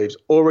shrink sleeves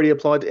already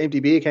applied to empty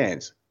beer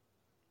cans.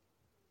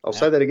 I'll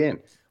say that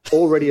again.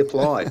 Already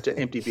applied to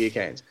empty beer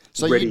cans.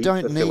 So ready you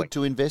don't for filling. need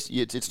to invest.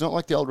 It's not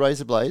like the old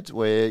razor blades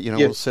where You'd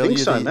we'll sell think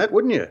you so, the. Matt,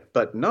 wouldn't you?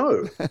 But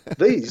no,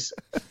 these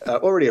are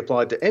already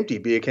applied to empty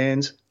beer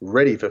cans,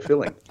 ready for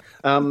filling.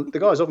 The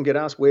guys often get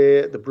asked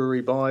where the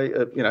brewery buy,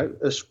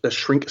 a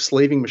shrink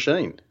sleeving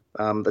machine.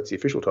 That's the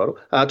official title,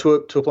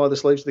 to apply the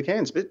sleeves to the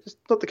cans. But it's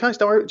not the case.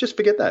 Don't worry. Just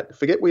forget that.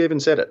 Forget we even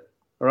said it.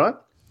 All right?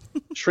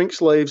 Shrink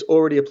sleeves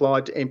already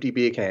applied to empty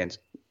beer cans,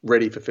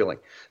 ready for filling.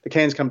 The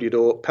cans come to your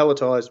door,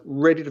 palletised,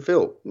 ready to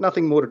fill.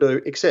 Nothing more to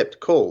do except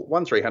call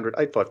 1300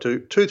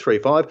 852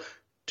 235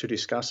 to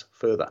discuss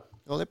further.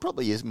 Well, there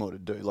probably is more to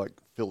do, like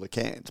fill the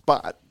cans,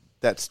 but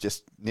that's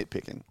just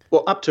nitpicking.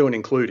 Well, up to and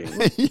including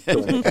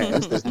filling the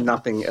cans. There's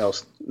nothing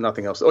else.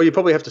 Or you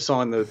probably have to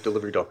sign the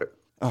delivery docket.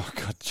 Oh,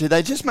 God. Gee,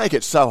 they just make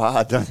it so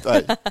hard, don't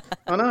they?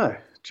 I know.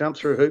 Jump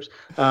through hoops.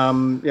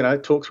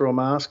 Talk through a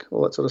mask,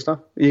 all that sort of stuff.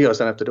 You guys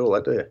don't have to do all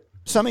that, do you?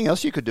 Something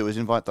else you could do is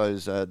invite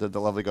those the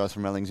lovely guys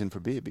from Rowling's in for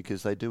beer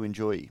because they do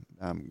enjoy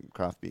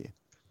craft beer.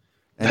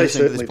 And They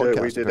listening to certainly this podcast,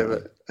 do. We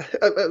did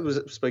apparently.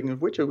 have speaking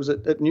of which, it was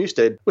at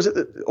Newstead. Was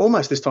it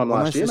almost this time last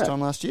Almost year, this Matt?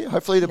 time last year.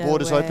 Hopefully the No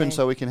border's way. open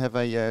so we can have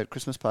a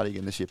Christmas party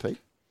again this year, Pete.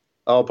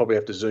 I'll probably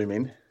have to zoom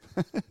in.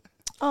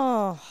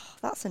 Oh,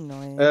 that's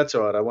annoying. That's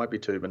all right. I won't be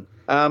tubing.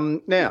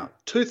 Now,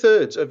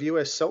 2/3 of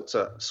US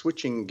seltzer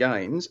switching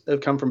gains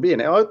have come from beer.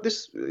 Now,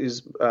 this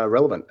is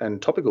relevant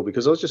and topical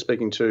because I was just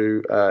speaking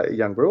to a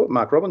young brewer,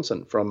 Mark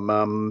Robinson,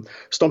 from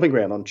Stomping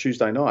Ground on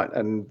Tuesday night,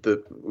 and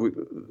the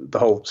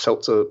whole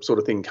seltzer sort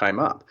of thing came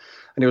up.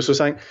 And he was sort of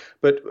saying,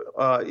 but,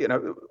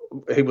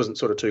 he wasn't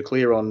sort of too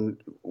clear on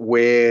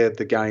where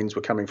the gains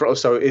were coming from.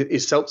 So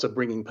is seltzer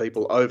bringing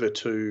people over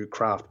to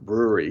craft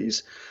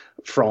breweries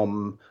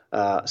from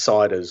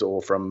ciders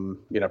or from,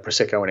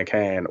 Prosecco in a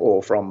can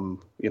or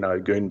from,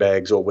 goon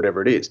bags or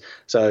whatever it is.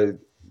 So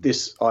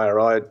this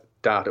IRI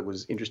data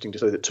was interesting to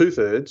see that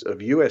 2/3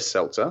 of US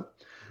seltzer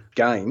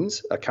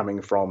gains are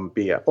coming from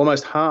beer.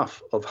 Almost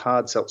half of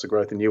hard seltzer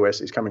growth in the US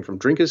is coming from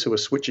drinkers who are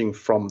switching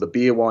from the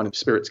beer, wine and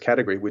spirits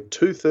category, with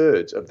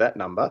 2/3 of that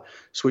number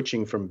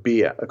switching from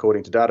beer,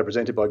 according to data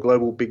presented by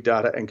Global Big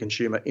Data and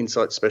Consumer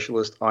Insight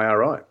Specialist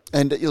IRI.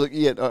 And look,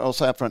 I'll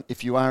say up front,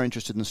 if you are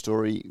interested in the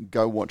story,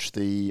 go watch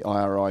the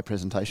IRI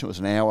presentation. It was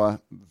an hour,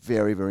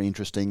 very, very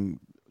interesting.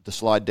 The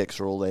slide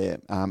decks are all there,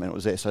 and it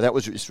was there. So that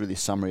was just really a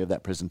summary of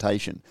that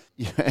presentation.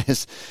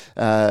 As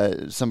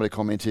somebody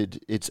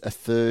commented, it's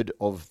 1/3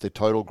 of the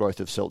total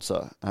growth of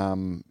seltzer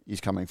is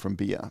coming from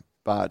beer,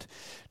 but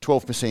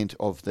 12%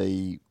 of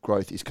the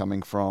growth is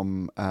coming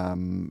from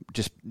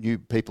just new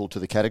people to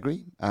the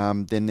category.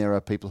 Then there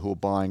are people who are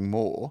buying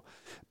more,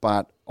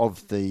 but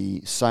of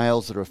the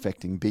sales that are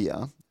affecting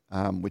beer,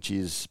 which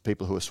is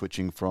people who are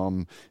switching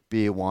from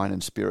beer, wine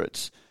and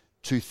spirits,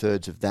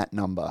 2/3 of that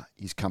number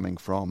is coming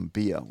from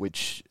beer,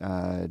 which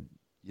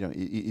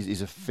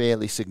is a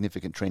fairly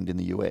significant trend in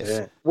the US.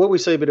 Yeah. Will we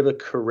see a bit of a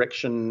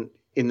correction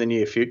in the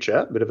near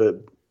future? A bit of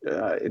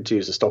to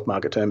use a stock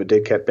market term, a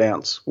dead cat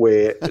bounce,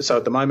 where so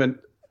at the moment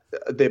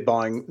they're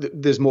buying,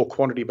 there's more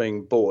quantity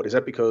being bought. Is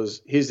that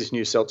because here's this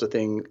new seltzer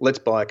thing, let's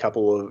buy a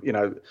couple of,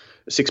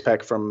 a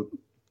 6-pack from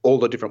all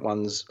the different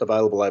ones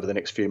available over the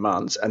next few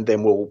months, and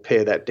then we'll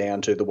pare that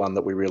down to the one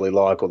that we really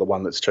like, or the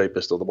one that's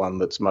cheapest, or the one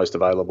that's most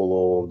available,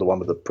 or the one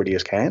with the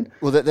prettiest can?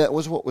 Well, that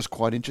was what was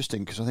quite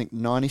interesting, because I think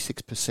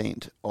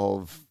 96%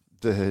 of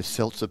the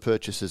seltzer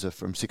purchases are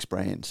from 6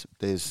 brands.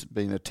 There's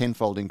been a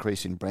 10-fold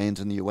increase in brands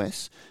in the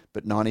US,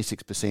 but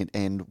 96%,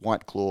 and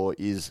White Claw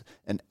is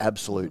an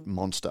absolute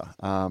monster.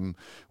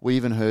 We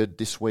even heard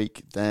this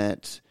week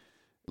that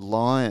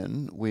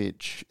Lion,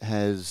 which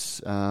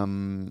has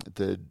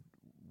the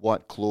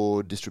White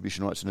Claw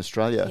distribution rights in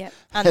Australia,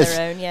 and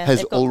their own, has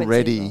They've got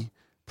already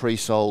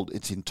pre-sold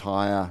its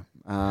entire...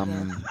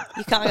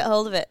 You can't get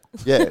hold of it.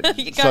 Yeah,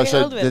 You can't get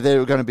hold of it. there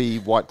are going to be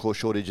White Claw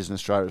shortages in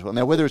Australia as well.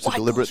 Now, whether it's a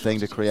deliberate thing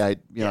to create,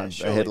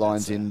 surely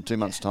headlines that's in 2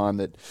 months' time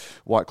that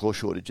White Claw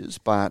shortages,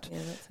 but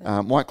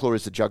Yeah, White Claw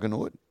is the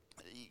juggernaut.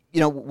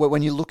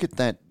 When you look at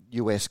that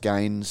US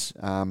gains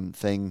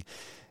thing,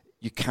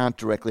 you can't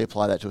directly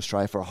apply that to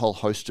Australia for a whole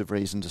host of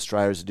reasons.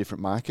 Australia is a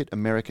different market.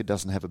 America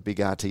doesn't have a big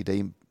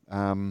RTD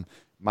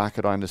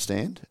market, I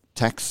understand.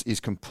 Tax is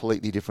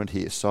completely different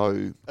here.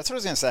 So that's what I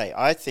was going to say.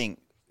 I think,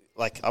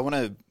 I want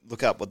to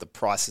look up what the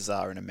prices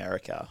are in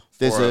America for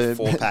There's a a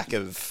 4-pack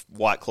of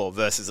White Claw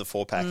versus a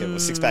 4-pack of, or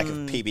 6-pack of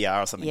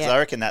PBR or something. Yeah. So I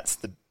reckon that's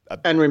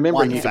And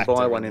remembering you can factor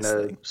buy in one in this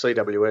a thing.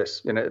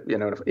 CWS, in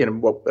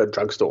a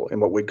drugstore, in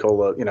what we'd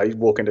call you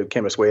walk into a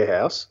chemist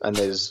warehouse and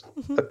there's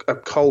a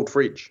cold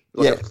fridge,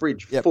 a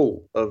fridge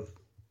full of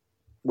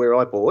where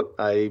I bought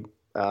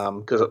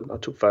because I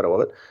took a photo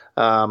of it.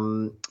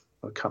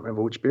 I can't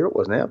remember which beer it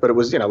was now, but it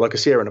was like a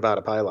Sierra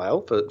Nevada Pale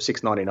Ale for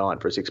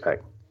 $6.99 for a 6-pack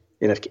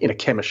in a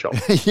chemist shop.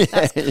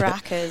 That's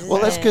crackers.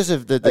 Well, that's because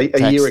of the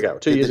a year ago,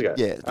 2 years ago.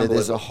 Yeah,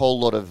 there's a whole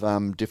lot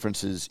of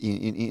differences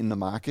in the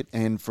market,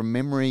 and from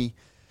memory,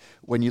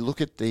 when you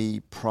look at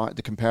the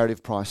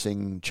comparative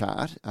pricing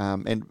chart,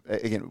 and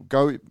again,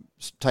 go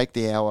take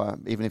the hour,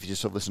 even if you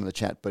just sort of listen to the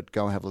chat, but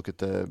go and have a look at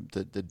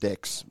the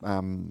decks.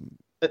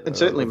 And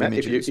certainly, Matt,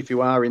 images. if you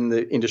are in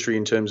the industry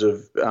in terms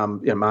of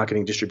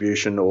marketing,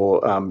 distribution,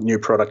 or new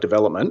product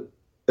development,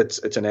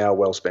 it's an hour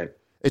well spent.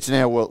 It's an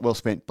hour well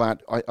spent,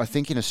 but I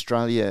think in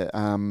Australia,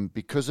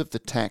 because of the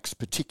tax,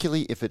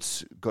 particularly if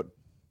it's got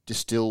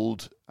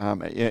distilled,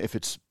 if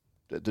it's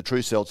the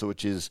true seltzer,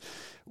 which is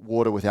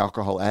water with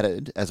alcohol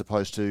added, as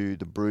opposed to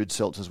the brewed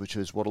seltzers, which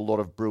is what a lot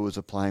of brewers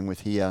are playing with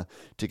here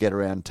to get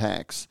around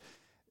tax.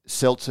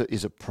 Seltzer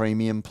is a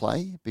premium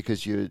play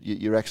because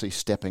you're actually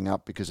stepping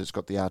up because it's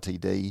got the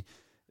RTD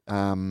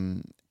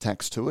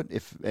tax to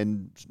it.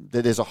 And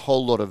there's a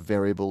whole lot of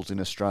variables in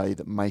Australia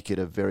that make it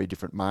a very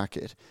different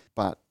market,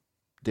 but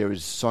there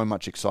is so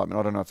much excitement.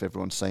 I don't know if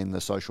everyone's seen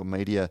the social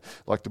media,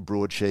 like the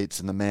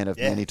broadsheets and the Man of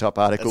Many top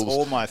articles. That's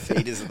all my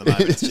feed is at the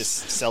moment. It's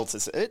just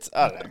seltzers.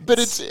 I don't know. But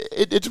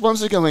it's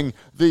ones that are going,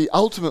 the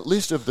ultimate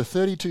list of the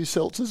 32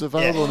 seltzers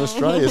available in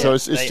Australia. So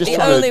it's They just the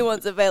trying to- only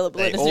ones available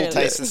They in all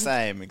Australia. taste the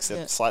same,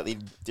 except slightly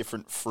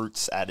different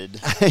fruits added.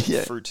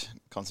 Fruit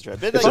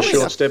concentrate. But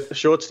It's they- a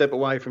short step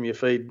away from your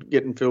feed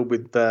getting filled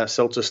with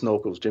seltzer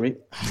snorkels, Jimmy.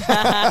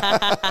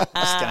 I'm just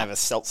going to have a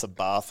seltzer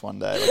bath one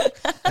day.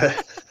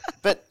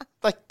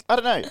 But, I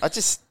don't know.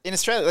 In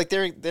Australia,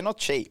 they're not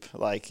cheap.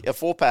 Like, a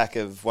 4-pack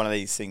of one of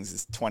these things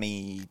is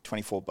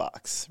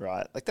 $24,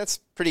 right? That's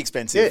pretty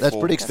expensive. Yeah, that's for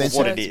pretty That's expensive.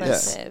 what so it is.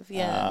 expensive,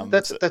 yeah.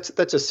 That's a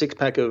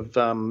 6-pack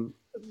of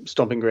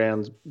Stomping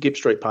Grounds Gipp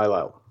Street Pale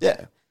Ale.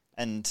 Yeah.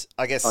 And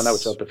I guess... I know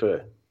which I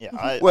prefer.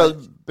 Yeah,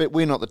 But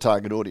we're not the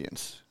target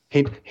audience.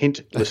 Hint,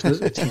 listeners,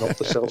 it's not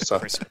the seltzer.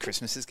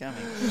 Christmas is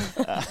coming.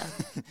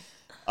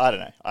 I don't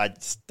know. I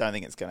just don't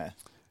think it's going to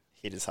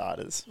hit as hard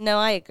as... No,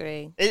 I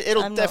agree.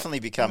 It'll I'm definitely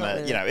not become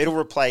really. it'll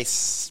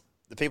replace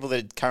the people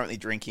that are currently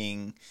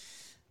drinking,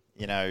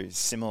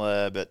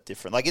 similar but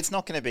different. It's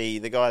not going to be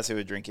the guys who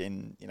are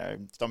drinking,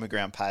 Stomping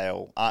Ground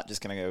Pale aren't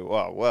just going to go,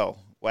 oh,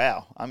 well,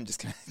 wow, I'm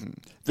just going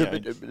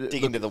to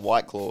dig into the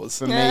White Claws.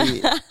 For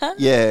me,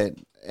 yeah.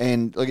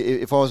 And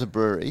if I was a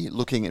brewery,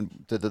 looking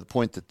at the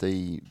point that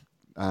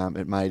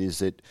it made is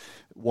that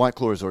White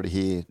Claw is already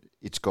here.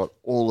 It's got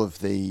all of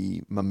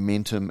the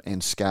momentum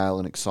and scale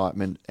and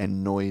excitement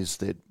and noise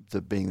that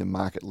being the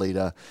market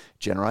leader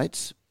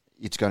generates.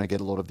 It's going to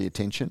get a lot of the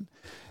attention.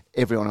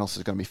 Everyone else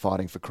is going to be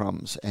fighting for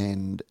crumbs.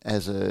 And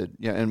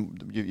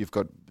you've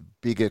got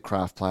bigger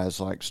craft players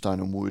like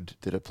Stone and Wood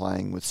that are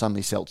playing with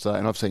Sunley Seltzer,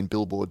 and I've seen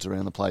billboards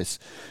around the place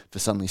for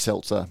Sunley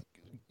Seltzer.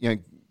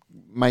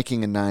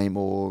 Making a name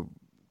or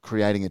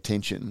creating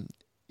attention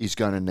is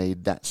going to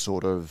need that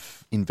sort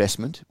of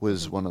investment.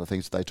 Was one of the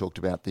things they talked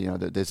about.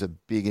 That there's a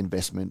big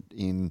investment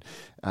in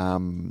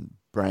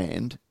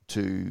brand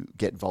to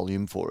get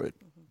volume for it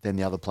than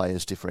the other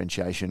players'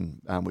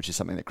 differentiation, which is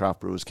something that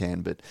craft brewers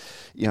can. But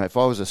if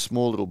I was a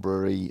small little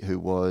brewery who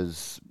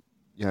was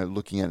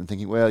looking at it and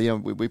thinking, well,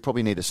 we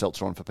probably need a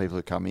seltzer on for people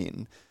who come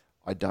in,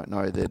 I don't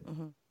know that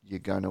you're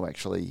going to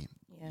actually.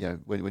 Yeah.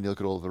 When you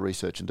look at all the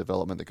research and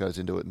development that goes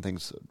into it and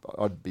things,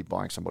 I'd be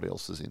buying somebody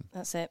else's in.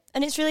 That's it.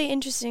 And it's really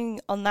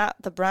interesting on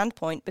the brand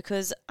point,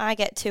 because I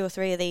get 2 or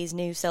 3 of these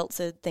new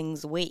seltzer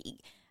things a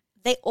week.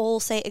 They all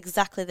say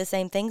exactly the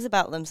same things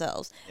about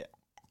themselves. Yeah.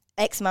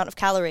 X amount of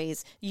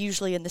calories,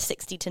 usually in the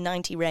 60 to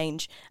 90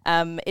 range.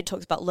 It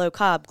talks about low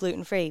carb,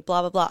 gluten-free,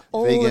 blah, blah, blah.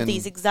 All Vegan. of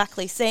these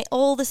exactly say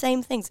all the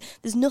same things.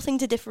 There's nothing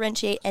to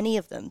differentiate any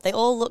of them. They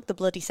all look the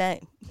bloody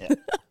same. Yeah.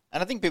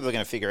 And I think people are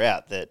going to figure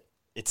out that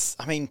it's,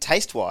 I mean,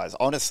 taste-wise,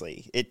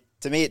 honestly,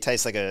 to me it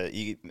tastes like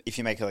if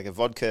you make like a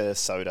vodka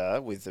soda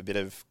with a bit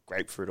of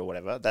grapefruit or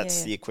whatever,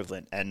 that's the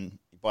equivalent. And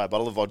you buy a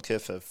bottle of vodka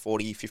for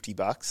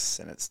 $40-$50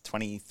 and it's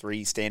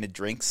 23 standard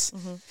drinks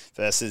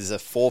versus a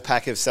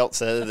 4-pack of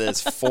seltzer.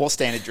 There's 4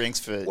 standard drinks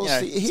for, Well,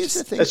 see, here's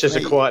the thing. That's just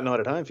a quiet night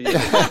at home for you.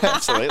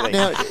 absolutely.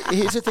 Now,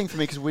 here's the thing for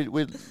me, because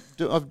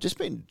I've just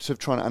been sort of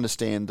trying to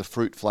understand the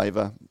fruit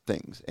flavour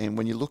things. And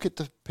when you look at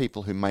the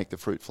people who make the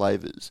fruit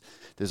flavours,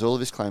 there's all of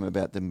this claim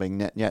about them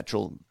being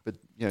natural. But,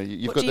 you know,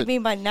 you've What got do you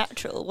mean by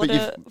natural? What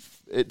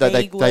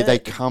they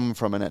come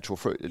from a natural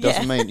fruit. It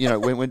doesn't mean, you know,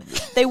 when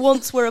they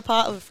once were a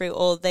part of a fruit,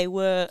 or they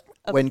were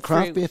when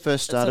craft beer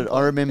first started, I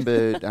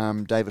remember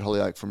David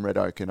Hollyoak from Red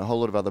Oak and a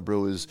whole lot of other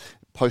brewers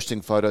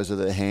posting photos of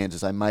their hands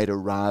as they made a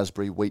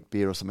raspberry wheat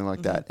beer or something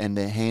like that, and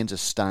their hands are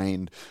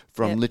stained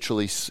from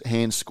literally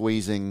hand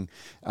squeezing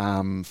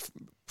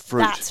fruit.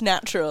 That's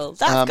natural.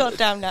 That's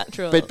goddamn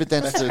natural. But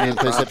that's the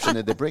perception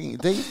that they're bringing.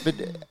 But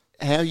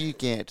how you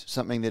get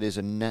something that is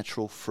a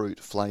natural fruit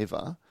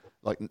flavour,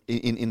 like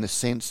in the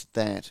sense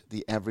that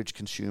the average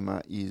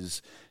consumer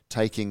is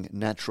taking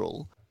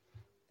natural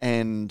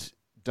and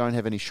don't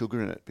have any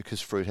sugar in it because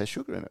fruit has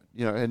sugar in it,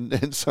 you know,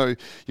 and so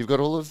you've got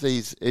all of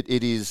these.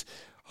 It is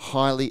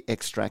highly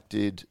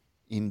extracted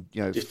in,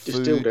 you know,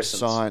 food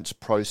science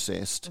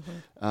processed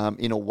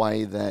in a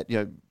way that, you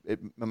know,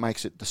 it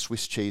makes it the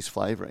Swiss cheese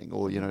flavouring,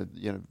 or you know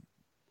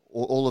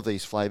all of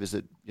these flavours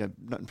that, you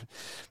know.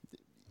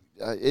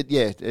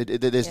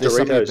 There's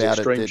something about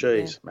extreme it.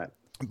 Cheese, Matt.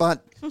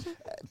 But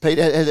Pete,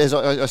 as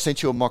I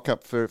sent you a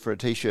mock-up for a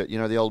T-shirt, you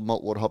know, the old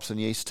malt, water, hops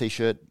and yeast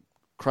T-shirt.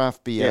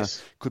 Craft beer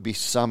could be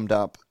summed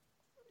up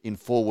in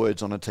 4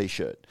 words on a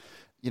T-shirt.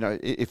 You know,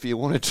 if you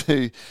wanted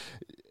to,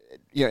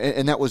 you know,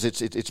 and that was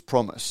its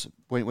promise.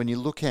 When you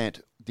look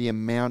at the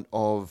amount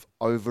of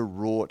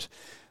overwrought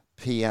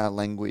PR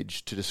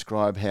language to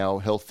describe how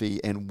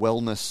healthy and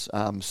wellness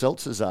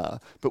seltzers are,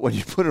 but when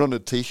you put it on a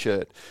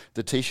T-shirt,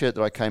 the T-shirt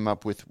that I came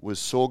up with was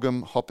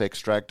sorghum, hop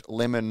extract,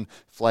 lemon,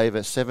 flavour,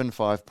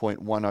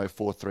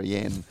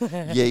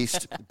 75.1043N,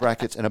 yeast,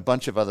 brackets, and a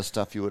bunch of other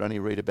stuff you would only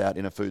read about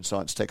in a food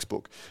science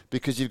textbook,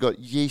 because you've got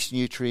yeast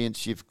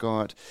nutrients, you've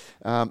got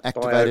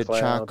activated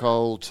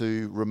charcoal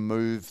to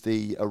remove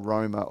the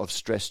aroma of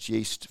stressed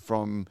yeast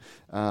from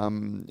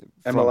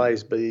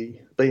amylase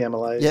B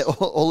amylase. Yeah,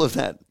 all of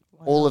that.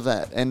 All of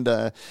that. And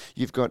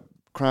you've got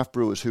craft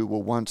brewers who were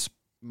once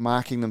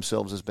marking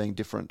themselves as being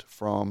different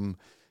from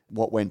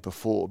what went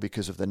before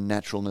because of the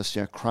naturalness.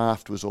 You know,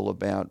 craft was all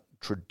about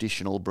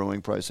traditional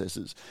brewing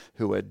processes,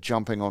 who are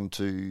jumping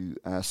onto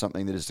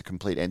something that is the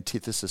complete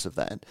antithesis of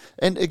that.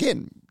 And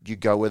again, you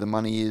go where the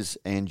money is,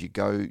 and you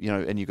go, you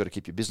know, and you've got to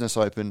keep your business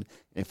open.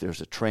 If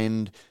there's a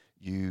trend,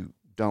 you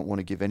don't want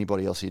to give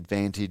anybody else the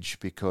advantage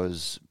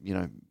because, you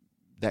know,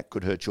 that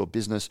could hurt your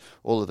business,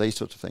 all of these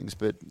sorts of things.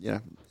 But, you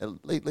know,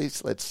 at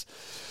least let's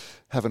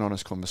have an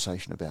honest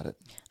conversation about it.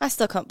 I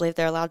still can't believe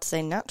they're allowed to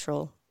say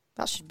natural.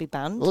 That should be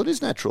banned. Well, it is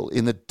natural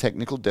in the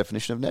technical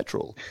definition of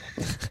natural.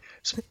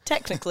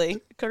 Technically,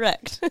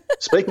 correct.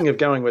 Speaking of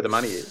going where the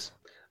money is,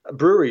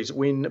 breweries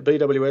win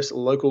BWS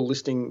local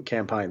listing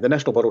campaign. The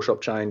national bottle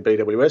shop chain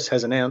BWS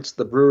has announced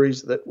the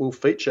breweries that will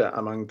feature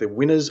among the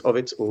winners of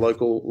its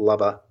local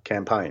lover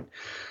campaign.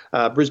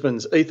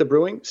 Brisbane's Ether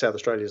Brewing, South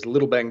Australia's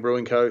Little Bang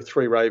Brewing Co.,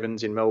 Three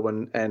Ravens in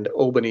Melbourne, and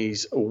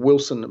Albany's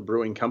Wilson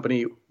Brewing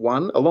Company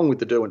won, along with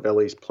the Derwent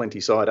Valley's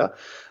Plenty Cider.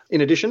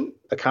 In addition,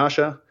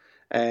 Akasha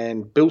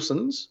and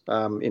Bilson's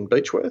in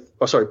Beechworth.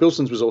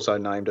 Bilson's was also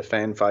named a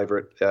fan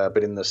favourite,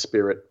 but in the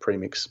spirit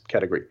premix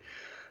category.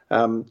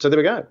 So there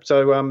we go.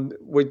 So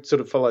we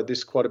sort of followed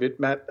this quite a bit,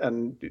 Matt,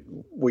 and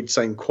we'd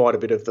seen quite a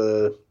bit of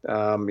the,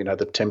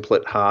 the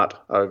template heart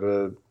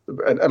over,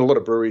 and a lot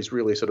of breweries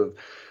really sort of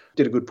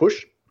did a good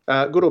push.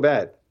 Good or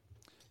bad?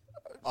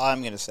 I'm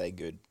going to say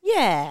good.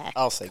 Yeah.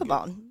 I'll say Come good.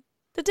 on.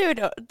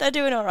 They're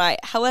doing all right.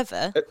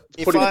 However,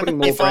 putting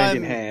more brand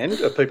in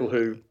hand of people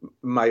who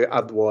may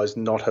otherwise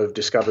not have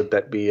discovered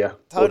that beer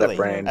or that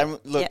brand. And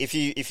look, if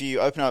you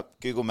open up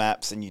Google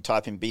Maps and you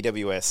type in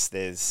BWS,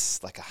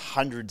 there's like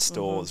 100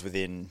 stores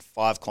within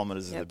 5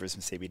 kilometres of the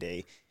Brisbane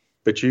CBD.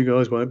 But you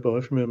guys won't buy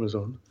from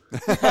Amazon. Yeah,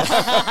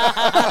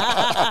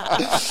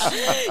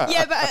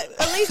 but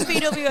at least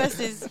BWS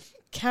is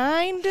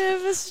kind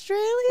of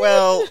Australian.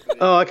 Well,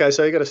 okay.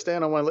 So you got to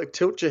stand on one leg,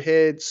 tilt your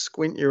head,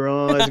 squint your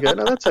eyes, and go.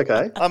 No, that's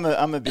okay.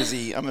 I'm a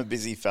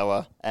busy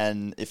fella,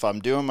 and if I'm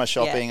doing my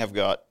shopping, I've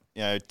got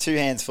 2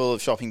 hands full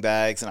of shopping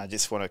bags, and I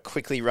just want to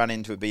quickly run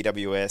into a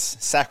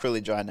BWS.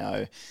 Sacrilege, I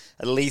know.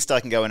 At least I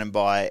can go in and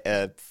buy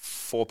a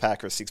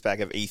 4-pack or a 6-pack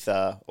of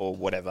Ether or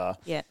whatever.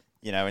 Yeah.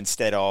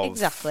 Instead of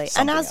exactly.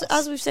 And else.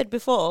 as we've said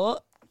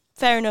before,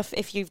 fair enough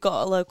if you've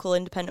got a local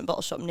independent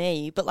bottle shop near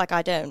you, but like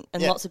I don't,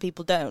 and lots of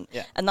people don't,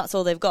 and that's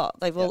all they've got.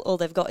 All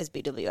they've got is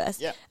BWS.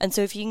 Yeah. And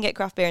so if you can get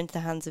craft beer into the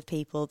hands of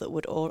people that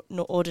would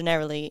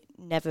ordinarily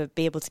never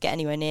be able to get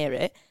anywhere near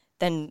it,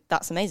 then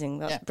that's amazing.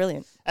 That's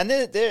brilliant. And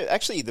they're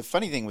actually, the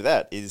funny thing with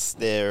that is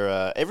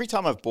they're every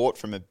time I've bought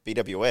from a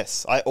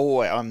BWS,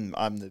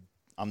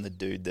 I'm the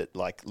dude that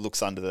like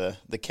looks under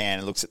the can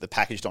and looks at the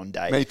packaged on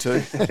date. Me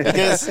too.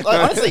 Because like,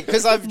 honestly,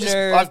 because I've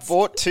Nerds.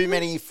 bought too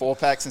many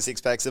 4-packs and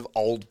 6-packs of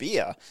old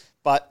beer,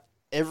 but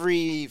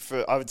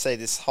I would say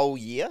this whole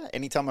year,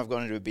 anytime I've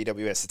gone into a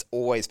BWS, it's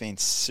always been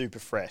super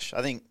fresh.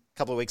 I think a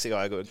couple of weeks ago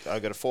I got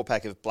a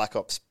 4-pack of Black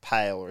Ops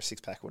Pale or a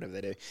 6-pack, whatever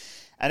they do,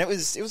 and it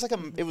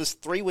was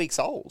 3 weeks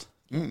old.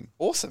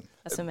 Awesome.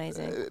 That's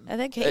amazing. Are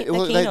they keen, They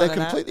on that,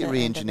 completely Endeavour?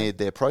 re-engineered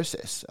their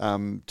process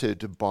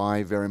to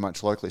buy very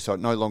much locally, so it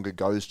no longer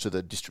goes to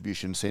the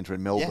distribution centre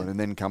in Melbourne and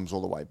then comes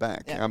all the way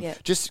back. Yeah.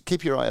 Just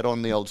keep your eye out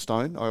on the old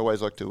stone. I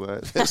always like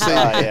to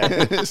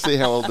see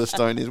how old the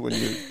stone is when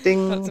you...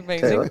 Ding. That's amazing.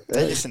 Tell you what,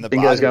 They're just in the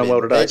Bingo's bargain going bin.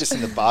 well today. They're just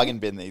in the bargain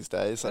bin these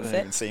days. I don't it.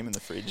 even see them in the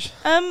fridge.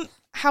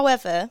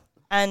 However,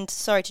 and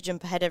sorry to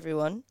jump ahead,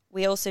 everyone,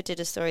 we also did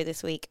a story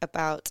this week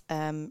about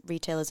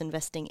retailers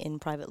investing in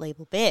private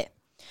label beer.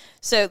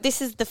 So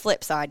this is the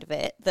flip side of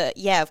it, that,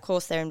 yeah, of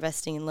course they're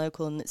investing in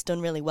local and it's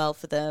done really well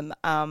for them.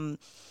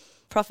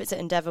 Profits at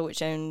Endeavour,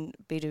 which own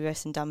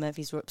BWS and Dan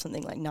Murphy's, were up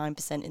something like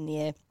 9% in the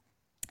year.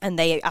 And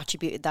they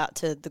attributed that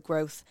to the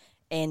growth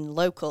in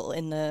local,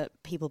 in the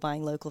people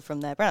buying local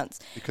from their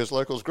brands. Because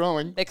local's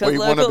growing. Because we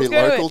want to local's be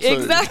growing. local too.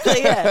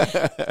 Exactly,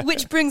 yeah.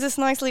 Which brings us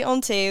nicely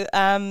onto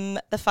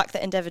the fact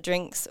that Endeavour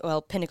Drinks,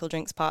 Pinnacle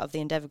Drinks, part of the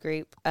Endeavour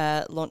Group,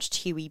 launched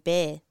Huey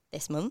Beer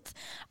this month.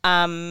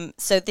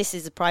 So this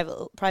is a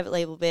private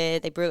label beer.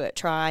 They brew it at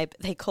Tribe.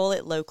 They call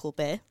it local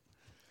beer.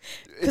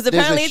 Because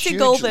apparently it's in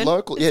Goulburn.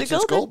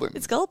 It's Goulburn.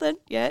 It's Goulburn.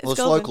 Yeah, it's Well, it's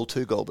Goulburn. local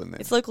to Goulburn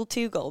then. It's local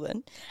to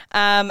Goulburn.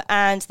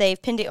 And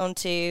they've pinned it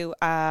onto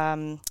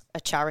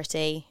a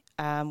charity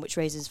which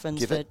raises funds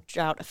Give for It?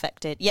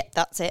 drought-affected... Yep,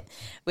 that's it.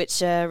 Which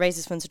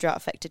raises funds for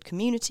drought-affected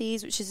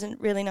communities, which isn't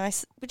really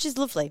nice, which is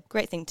lovely.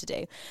 Great thing to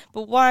do.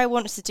 But why I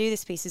wanted to do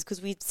this piece is because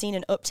we've seen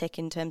an uptick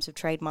in terms of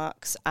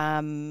trademarks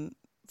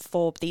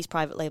for these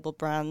private label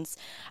brands.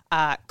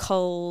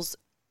 Coles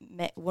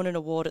won an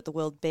award at the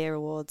World Beer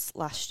Awards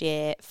last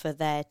year for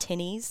their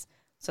tinnies.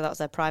 So that was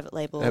their private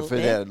label For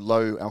beer. their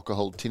low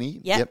alcohol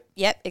tinny. Yep,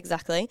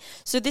 exactly.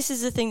 So this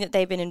is the thing that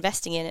they've been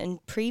investing in,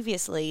 and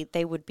previously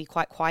they would be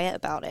quite quiet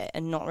about it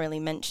and not really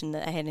mention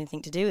that they had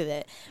anything to do with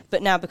it.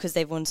 But now, because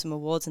they've won some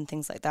awards and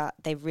things like that,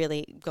 they've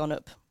really gone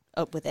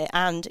up with it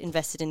and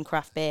invested in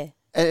craft beer.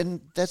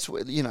 And that's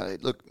what,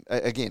 look,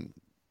 again,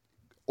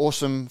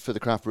 awesome for the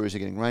craft brewers are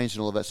getting range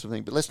and all of that sort of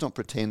thing, but let's not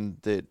pretend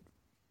that,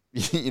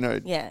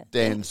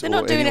 Dan's they're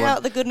not or doing anyone, it out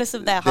of the goodness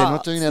of their heart. They're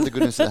not doing it out of the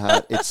goodness of their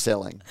heart. It's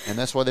selling. And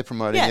that's why they're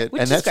promoting it. which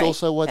And is that's great.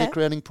 also why they're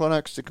creating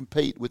products to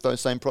compete with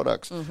those same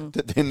products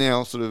that they're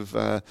now sort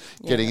of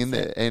getting in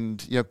there. And,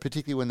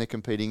 particularly when they're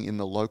competing in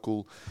the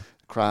local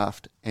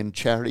craft and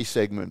charity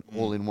segment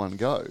all in one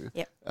go.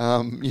 Yep.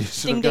 You're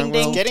sort of Ding, going,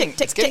 ding, well, ding.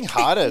 It's getting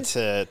harder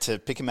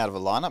to pick them out of a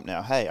lineup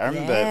now. Hey, I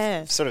remember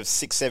Yeah. sort of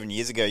 6-7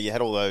 years ago, you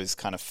had all those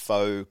kind of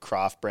faux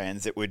craft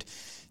brands that would,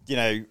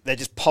 they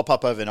just pop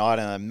up overnight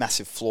on a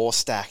massive floor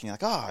stack, and you're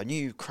like, oh, a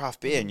new craft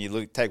beer, and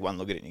you take one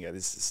look at it and you go,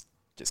 this is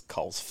just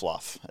Coles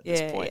fluff at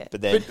this point. Yeah. But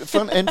then,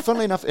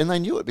 funnily enough, and they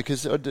knew it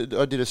because I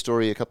did a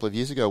story a couple of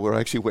years ago where I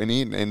actually went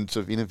in and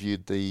sort of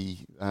interviewed the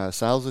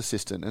sales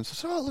assistant and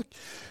said, "Oh, look,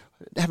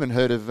 haven't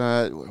heard of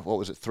what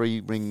was it,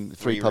 Three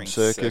Pub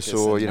Circus,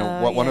 or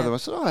one of them." I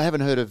said, "Oh, I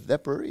haven't heard of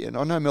that brewery, and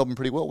I know Melbourne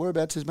pretty well.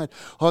 Whereabouts is it made?"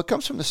 "Oh, it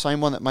comes from the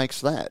same one that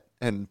makes that,"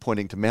 and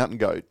pointing to Mountain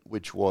Goat,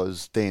 which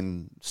was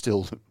then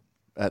still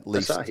at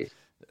least. Asahi.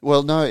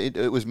 Well, no,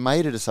 it was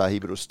made at Asahi,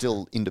 but it was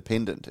still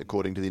independent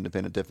according to the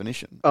independent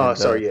definition. Oh, And,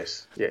 sorry,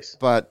 yes.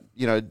 But,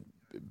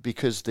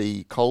 because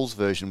the Coles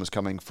version was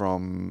coming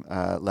from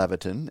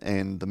Laverton,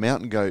 and the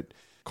Mountain Goat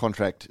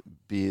contract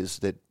beers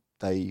that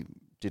they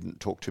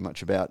didn't talk too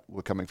much about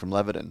were coming from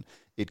Laverton,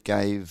 it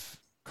gave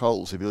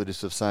Coles the ability to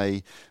sort of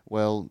say,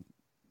 well,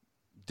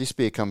 this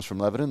beer comes from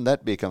Laverton,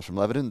 that beer comes from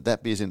Laverton,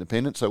 that beer's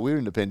independent, so we're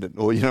independent,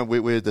 or,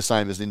 we're the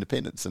same as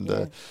independents, and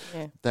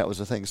that was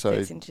the thing. So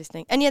it's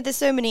interesting. And there's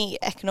so many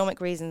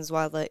economic reasons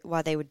why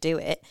they would do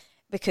it,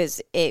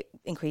 because it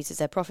increases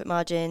their profit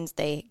margins,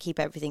 they keep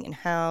everything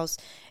in-house.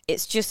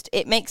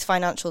 It makes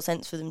financial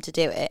sense for them to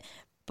do it.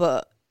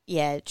 But,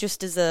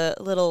 just as a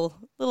little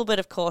bit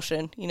of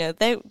caution,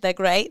 they're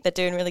great, they're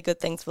doing really good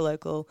things for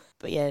local,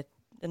 but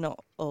they're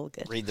not all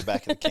good. read the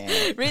back of the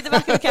can. Read the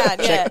back of the can,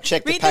 yeah.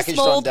 Check the read packaged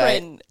small on date.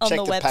 print on Check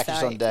the the website.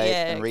 packaged on date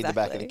Yeah, and read the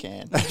back of the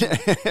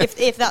exactly. can.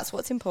 if that's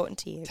what's important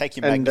to you. Take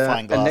your And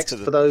magnifying glass next, to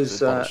the, for those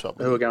to the bottle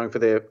shop. who are going for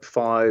their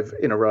 5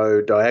 in a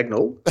row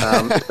diagonal,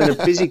 it's been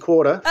a busy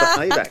quarter for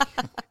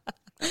ABAC.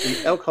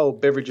 The Alcohol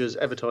Beverages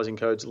Advertising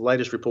Code's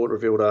latest report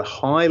revealed a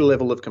high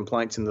level of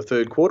complaints in the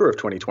third quarter of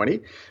 2020,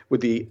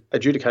 with the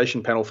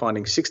adjudication panel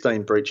finding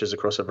 16 breaches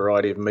across a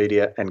variety of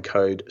media and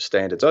code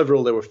standards.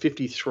 Overall, there were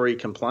 53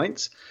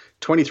 complaints,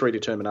 23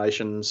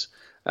 determinations.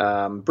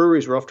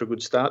 Breweries were off to a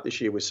good start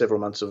this year with several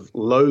months of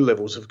low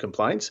levels of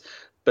complaints,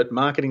 but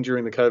marketing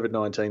during the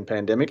COVID-19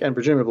 pandemic and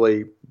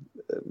presumably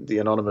the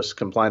anonymous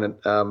complainant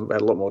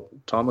had a lot more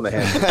time on their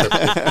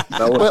hands.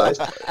 No one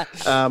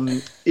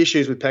faced.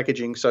 Issues with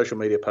packaging, social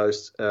media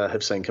posts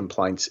have seen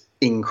complaints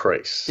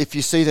increase. If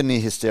you see the near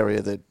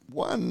hysteria that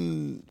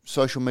one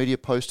social media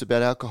post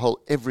about alcohol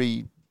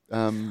every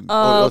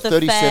or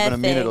 37 a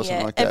minute or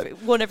something like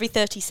that. One every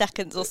 30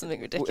 seconds or something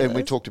ridiculous. And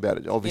we talked about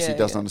it. Obviously,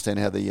 doesn't understand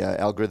how the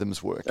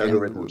algorithms work.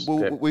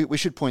 We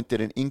should point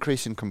that an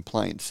increase in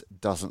complaints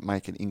doesn't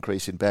make an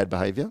increase in bad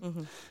behaviour.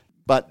 Mm-hmm.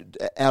 But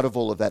out of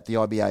all of that, the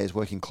IBA is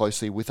working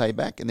closely with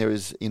ABAC, and there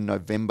is in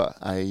November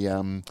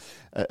a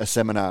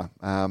seminar,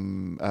 a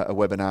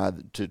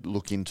webinar to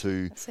look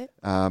into,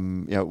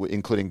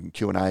 including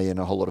Q&A and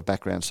a whole lot of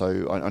background.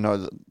 So I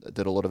know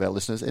that a lot of our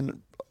listeners,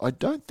 and I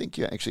don't think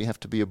you actually have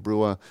to be a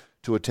brewer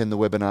to attend the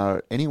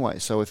webinar anyway.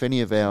 So if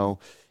any of our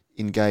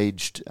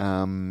engaged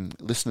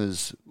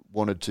listeners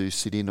wanted to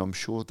sit in, I'm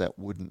sure that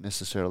wouldn't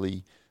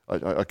necessarily,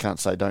 I can't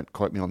say, don't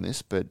quote me on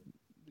this, but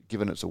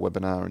given it's a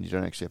webinar and you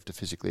don't actually have to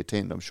physically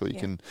attend, I'm sure you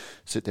can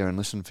sit there and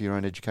listen for your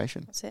own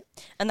education. That's it.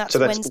 And that's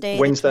Wednesday.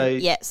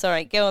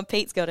 Go on,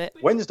 Pete's got it.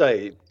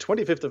 Wednesday,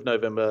 25th of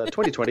November,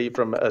 2020,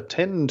 from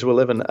 10 to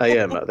 11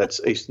 a.m. That's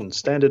Eastern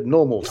Standard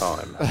Normal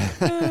Time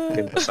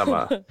in the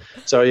summer.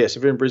 So, yes,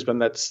 if you're in Brisbane,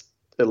 that's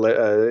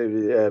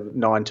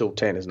 9 till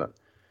 10, isn't it?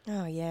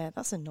 Oh, yeah,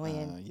 that's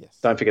annoying. Yes.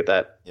 Don't forget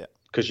that,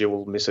 because you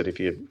will miss it if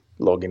you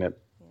log in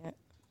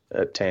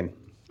at 10.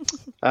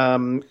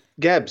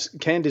 Gabs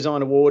Can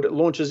Design Award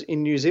launches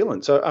in New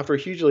Zealand. So after a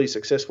hugely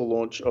successful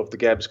launch of the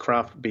Gabs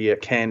Craft Beer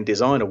Can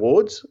Design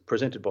Awards,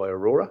 presented by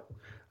Aurora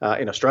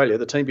in Australia,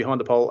 the team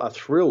behind the poll are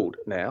thrilled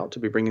now to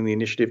be bringing the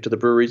initiative to the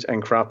breweries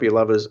and craft beer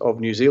lovers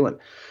of New Zealand.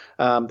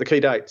 The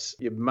key dates: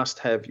 you must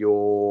have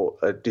your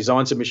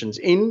design submissions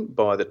in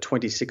by the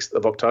 26th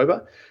of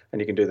October, and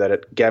you can do that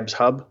at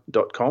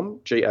gabshub.com,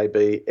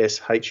 GABSHUB.com.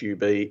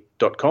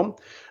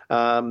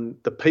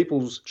 The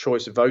People's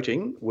Choice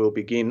voting will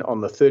begin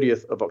on the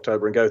 30th of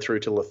October and go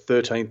through till the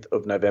 13th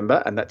of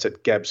November, and that's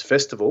at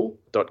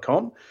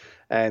gabsfestival.com.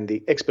 And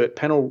the expert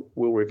panel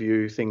will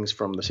review things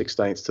from the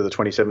 16th to the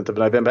 27th of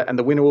November, and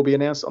the winner will be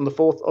announced on the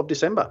 4th of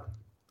December.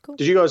 Cool.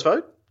 Did you guys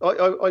vote?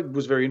 I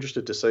was very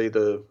interested to see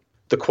the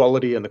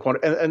quality and the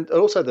quantity, and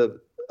also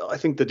I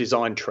think the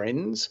design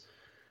trends.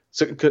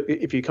 So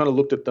if you kind of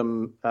looked at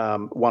them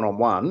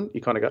one-on-one,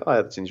 you kind of go,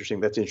 oh, that's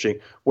interesting.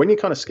 When you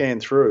kind of scan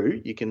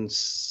through, you can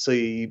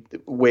see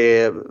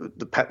where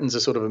the patterns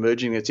are sort of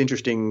emerging. It's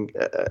interesting,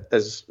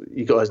 as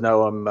you guys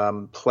know,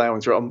 I'm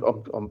ploughing through.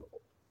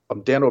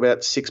 I'm down to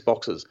about 6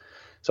 boxes.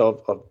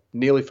 So I've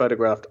nearly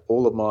photographed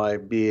all of my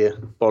beer,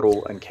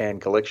 bottle and can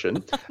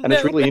collection. And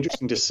it's really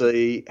interesting to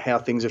see how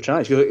things have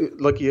changed.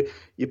 Like you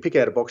pick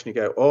out a box and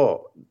you go,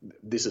 oh,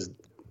 this is...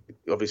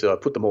 Obviously, I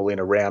put them all in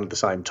around the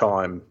same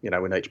time,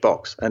 in each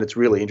box. And it's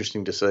really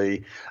interesting to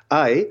see,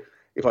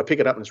 if I pick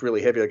it up and it's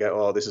really heavy, I go,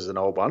 oh, this is an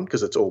old one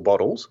because it's all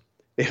bottles.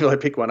 If I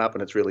pick one up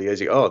and it's really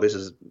easy, oh, this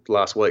is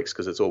last week's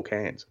because it's all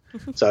cans.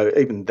 So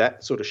even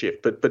that sort of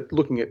shift. But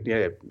looking at,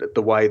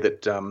 the way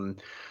that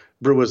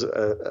brewers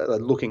are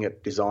looking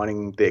at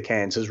designing their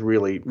cans has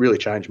really, really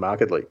changed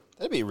markedly.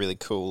 That'd be a really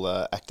cool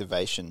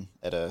activation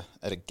at a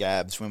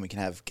Gabs when we can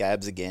have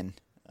Gabs again.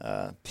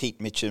 Pete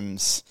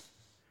Mitchum's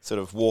sort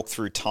of walk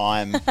through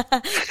time.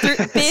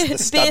 Beer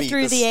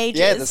through the ages.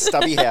 Yeah, the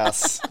Stubby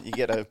House. You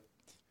get a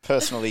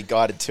personally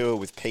guided tour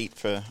with Pete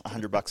for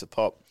 $100 a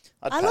pop.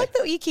 I like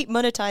that you keep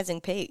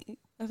monetizing Pete.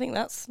 I think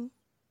that's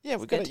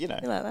we've got to,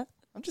 I like that.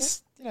 I'm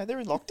just,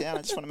 they're in lockdown. I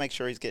just want to make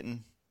sure he's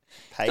getting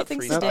paid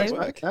for his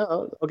work.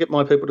 I'll get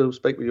my people to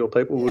speak with your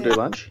people. We'll do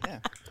lunch. Yeah.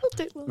 We'll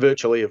do lunch.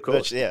 Virtually, of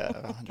course.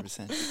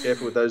 100%. Be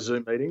careful with those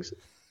Zoom meetings.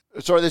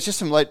 Sorry, there's just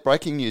some late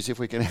breaking news if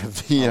we can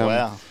have the...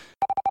 wow.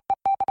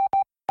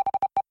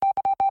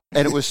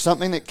 And it was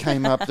something that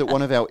came up that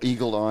one of our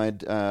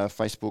eagle-eyed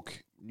Facebook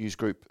news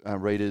group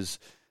readers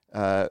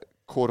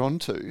caught on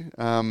to,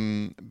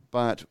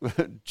 but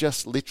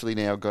just literally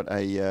now got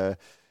a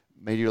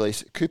media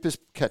release. Coopers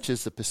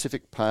catches the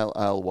Pacific Pale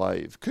Ale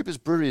wave. Coopers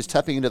Brewery is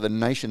tapping into the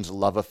nation's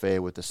love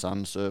affair with the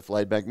sun, surf,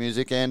 laid-back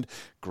music and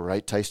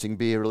great tasting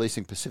beer,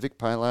 releasing Pacific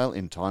Pale Ale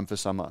in time for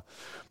summer.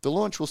 The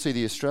launch will see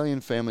the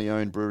Australian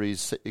family-owned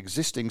brewery's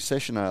existing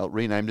session ale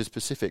renamed as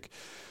Pacific.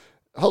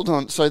 Hold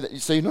on, so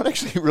you're not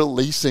actually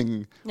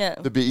releasing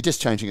the beer, you're just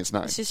changing its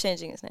name. It's just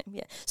changing its name,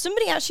 yeah.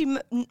 Somebody actually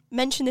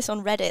mentioned this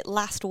on Reddit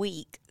last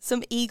week.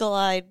 Some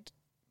eagle-eyed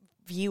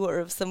viewer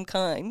of some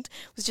kind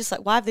was just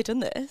like, why have they done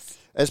this?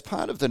 As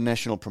part of the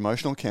national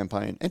promotional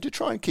campaign, and to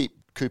try and keep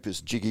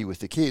Coopers jiggy with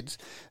the kids,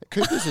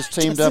 Coopers has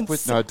teamed up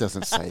with... No, it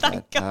doesn't say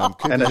that.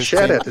 And a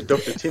shout-out to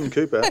Dr. Tim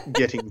Cooper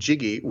getting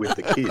jiggy with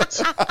the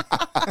kids.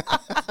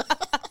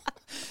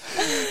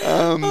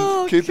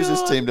 Coopers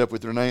has teamed up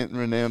with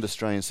renowned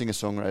Australian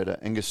singer-songwriter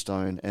Angus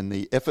Stone and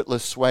the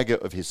effortless swagger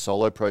of his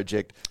solo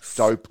project,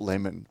 Dope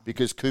Lemon,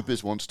 because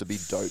Coopers wants to be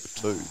dope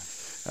too,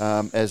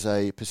 as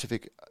a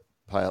Pacific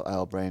Pale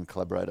Ale brand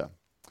collaborator.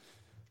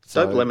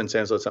 So, Dope Lemon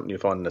sounds like something you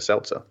find in a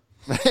seltzer.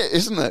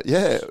 Isn't it?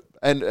 Yeah.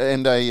 And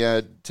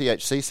a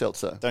THC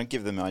seltzer. Don't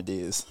give them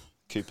ideas.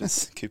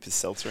 Cooper's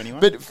seltzer,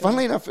 anyone? But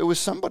funnily enough, it was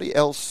somebody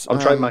else. I'm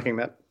trademarking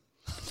that.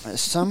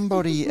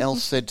 Somebody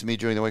else said to me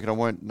during the week, and I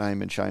won't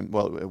name and shame,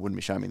 well, it wouldn't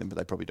be shaming them, but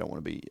they probably don't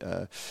want to be.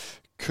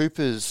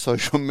 Cooper's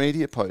social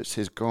media posts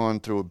has gone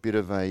through a bit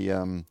of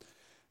a,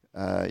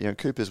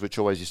 Cooper's, which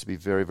always used to be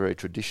very, very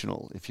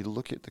traditional. If you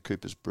look at the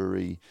Cooper's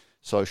Brewery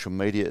social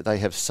media, they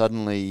have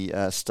suddenly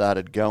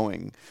started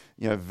going,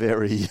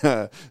 very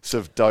sort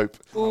of dope.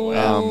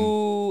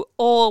 Ooh,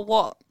 or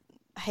what,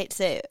 I hate to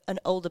say it, an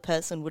older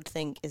person would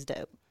think is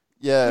dope.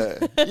 Yeah,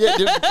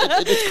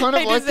 it's kind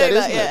of like that,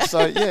 isn't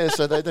yeah. it?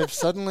 So they've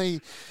suddenly.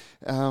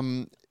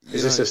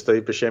 Is this a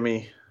Steve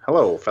Buscemi?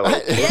 Hello, fellow.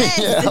 Yes,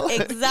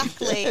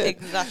 exactly.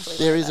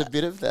 There is a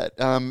bit of that,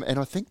 and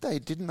I think they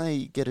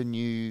get a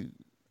new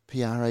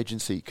PR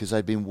agency because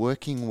they've been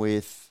working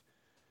with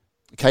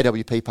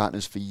KWP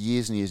partners for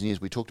years and years and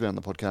years. We talked about on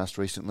the podcast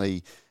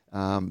recently.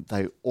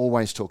 They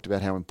always talked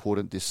about how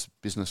important this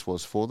business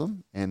was for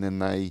them, and then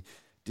they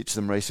ditched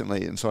them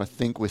recently. And so I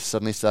think we're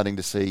suddenly starting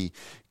to see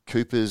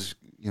Cooper's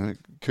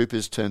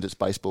turned its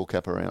baseball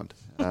cap around.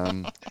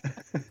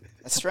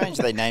 It's strange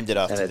they named it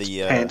after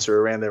the pants are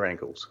around their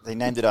ankles. They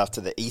named it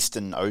after the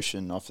Eastern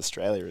Ocean off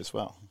Australia as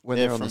well. When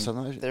they're on the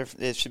Southern Ocean,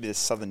 there should be the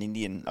Southern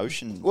Indian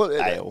Ocean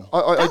ale.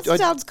 That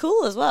sounds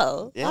cool as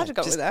well. Yeah, I'd have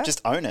gone with that.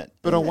 Just own it.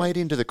 But I'll wade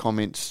into the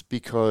comments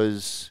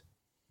because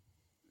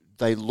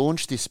they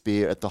launched this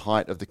beer at the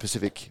height of the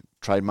Pacific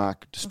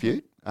trademark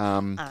dispute,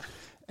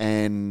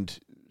 and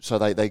so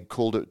they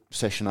called it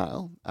Session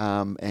Ale.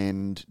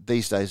 And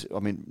these days,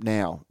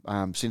 now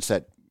since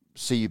that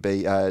CUB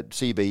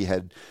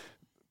had.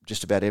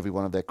 Just about every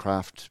one of their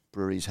craft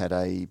breweries had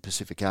a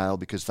Pacific Ale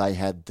because they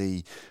had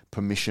the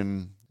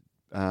permission,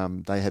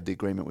 they had the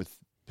agreement with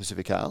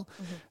Pacific Ale.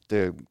 Mm-hmm.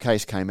 The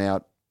case came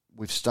out.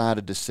 We've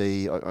started to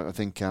see, I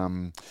think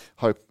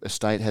Hope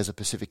Estate has a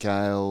Pacific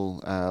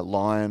Ale,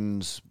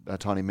 Lions,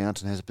 Tiny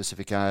Mountain has a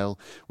Pacific Ale.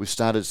 We've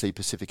started to see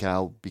Pacific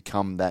Ale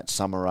become that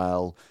summer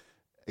ale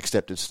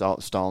accepted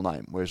style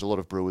name, whereas a lot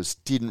of brewers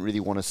didn't really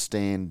want to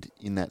stand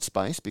in that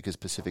space because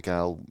Pacific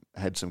Ale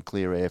had some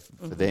clear air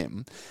for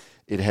them.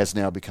 It has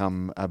now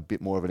become a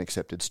bit more of an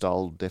accepted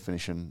style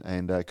definition,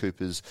 and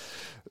Cooper's.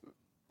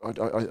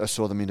 I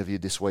saw them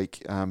interviewed this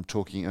week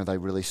talking. They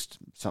released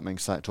something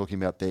talking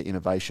about their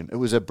innovation. It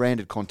was a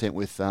branded content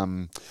with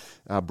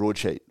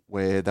Broadsheet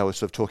where they were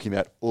sort of talking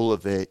about all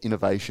of their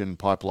innovation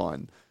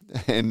pipeline,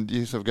 and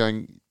you're sort of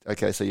going,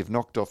 okay, so you've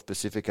knocked off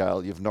Pacific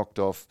Ale, you've knocked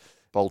off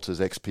Bolter's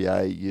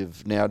XPA,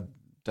 you've now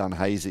done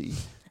Hazy.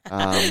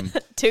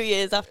 2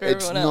 years after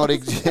everyone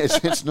else.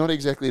 It's not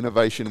exactly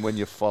innovation when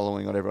you're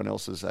following on everyone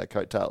else's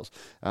coattails,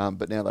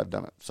 but now they've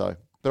done it. So,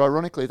 but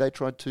ironically, they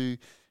tried to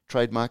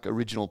trademark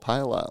Original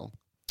Pale Ale.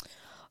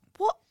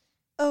 What?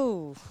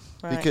 Oh,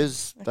 right.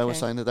 Because they were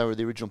saying that they were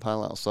the original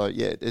Pale Ale. So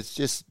yeah, it's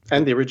just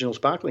and the original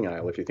Sparkling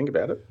Ale, if you think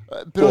about it.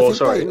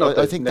 But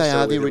I think they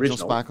are the original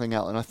Sparkling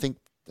Ale, and I think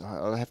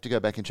I'll have to go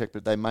back and check,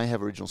 but they may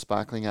have Original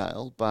Sparkling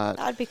Ale. But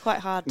that'd be quite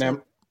hard.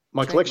 Now,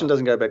 my collection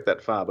doesn't go back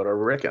that far, but I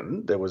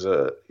reckon there was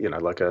a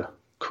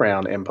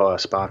Crown Empire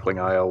Sparkling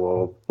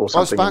Ale or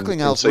something. Sparkling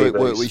ales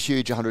were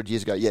huge 100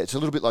 years ago. Yeah, it's a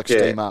little bit like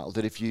Steam Ale,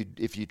 that if you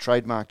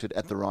trademarked it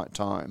at the right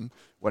time,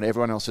 when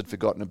everyone else had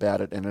forgotten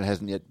about it and it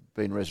hasn't yet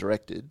been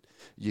resurrected,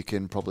 you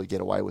can probably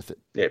get away with it.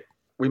 Yeah.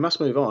 We must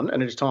move on,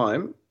 and it is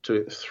time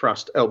to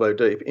thrust elbow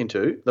deep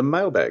into the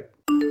mailbag.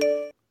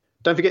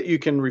 Don't forget you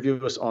can review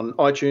us on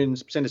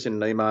iTunes, send us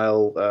in an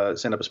email,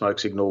 send up a smoke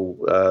signal,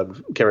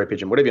 carrier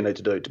pigeon, whatever you need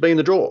to do to be in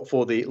the draw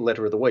for the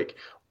letter of the week.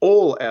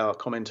 All our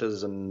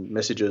commenters and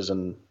messages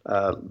and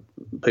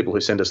people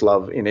who send us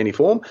love in any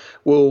form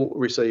will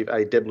receive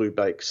a Deblu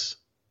Bakes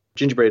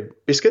gingerbread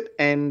biscuit,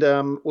 and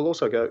we'll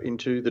also go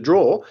into the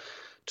draw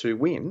to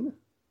win.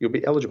 You'll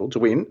be eligible to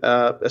win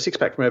a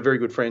six-pack from our very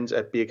good friends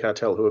at Beer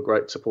Cartel, who are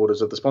great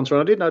supporters of the sponsor.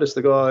 And I did notice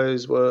the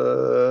guys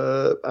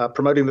were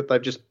promoting that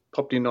they've just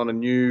popped in on a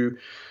new,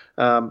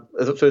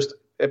 the first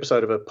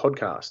episode of a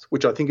podcast,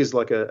 which I think is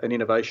like an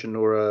innovation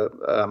or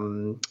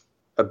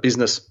a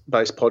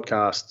business-based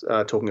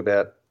podcast talking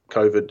about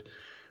COVID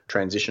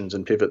transitions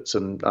and pivots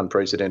and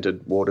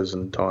unprecedented waters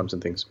and times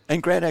and things.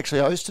 And Grant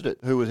actually hosted it,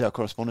 who was our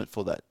correspondent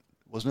for that.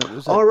 Wasn't it?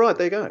 Oh, right,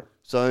 there you go.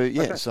 So,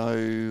 yeah, okay. So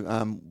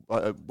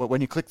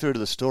when you click through to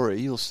the story,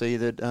 you'll see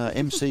that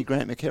MC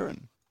Grant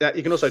McHerron.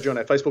 You can also join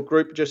our Facebook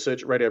group. Just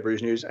search Radio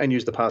Brews News and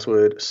use the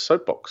password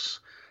Soapbox.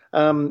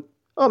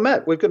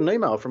 Matt, we've got an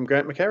email from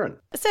Grant McHerron.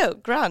 So,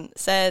 Grant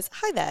says,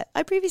 hi there.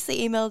 I previously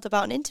emailed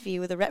about an interview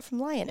with a rep from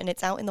Lion, and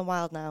it's out in the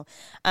wild now.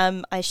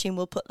 I assume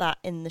we'll put that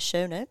in the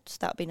show notes.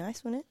 That would be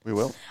nice, wouldn't it? We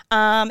will.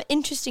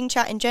 Interesting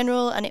chat in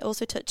general, and it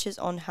also touches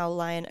on how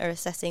Lion are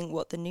assessing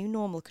what the new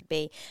normal could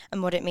be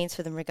and what it means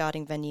for them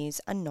regarding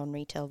venues and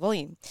non-retail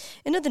volume.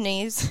 In other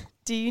news,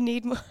 do you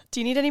need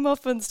any more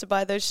funds to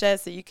buy those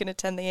shares so you can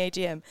attend the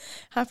AGM?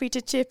 Happy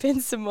to chip in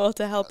some more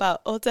to help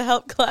out or to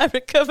help Claire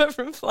recover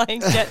from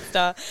flying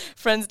Jetstar.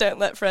 Friends don't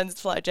let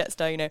friends fly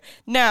Jetstar, you know.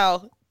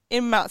 Now,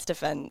 in Matt's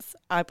defence,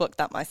 I booked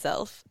that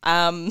myself.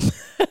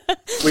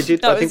 We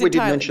did. I think we did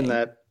mention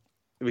that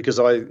because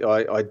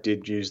I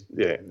did use.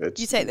 Yeah,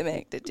 you take the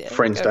mic, did you?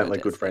 Friends don't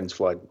let good friends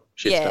fly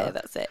Jetstar. Yeah,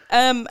 that's it.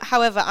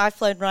 However, I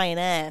flown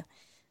Ryanair.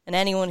 And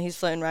anyone who's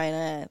flown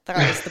Ryanair,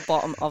 that is the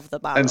bottom of the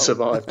barrel. And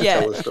survived to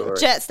tell the story.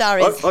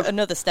 Jetstar is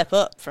another step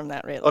up from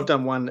that, really. I've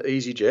done one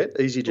EasyJet.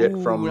 EasyJet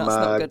Ooh, from that's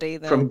not good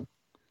either.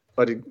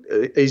 I did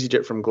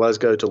EasyJet from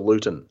Glasgow to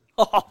Luton.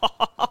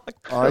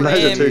 And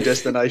those are two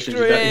destinations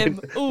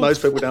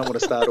most people don't want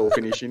to start or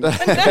finish in.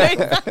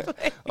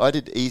 Exactly. I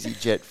did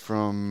EasyJet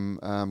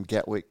from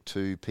Gatwick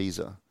to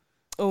Pisa.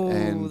 Oh,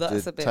 and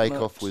that's the a bit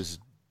takeoff much. was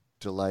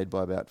delayed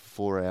by about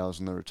 4 hours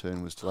and the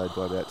return was delayed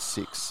by about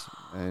 6.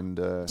 And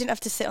You didn't have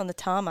to sit on the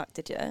tarmac,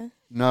 did you?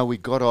 no, we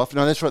got off.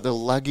 No, that's right. The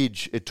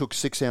luggage, it took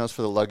 6 hours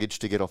for the luggage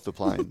to get off the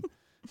plane.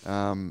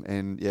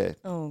 And yeah.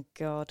 Oh,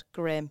 God,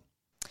 grim.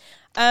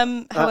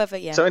 However,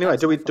 yeah. So anyway,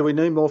 that's do we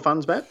need more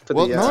funds, Matt? For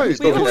Well, no.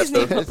 We always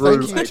need more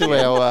Thank you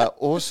to our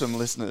awesome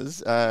listeners.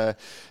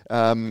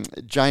 James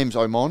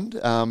Omond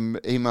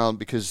emailed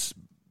because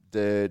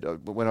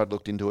when I'd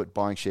looked into it,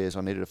 buying shares,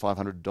 I needed a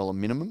 $500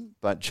 minimum.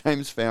 But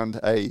James found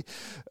a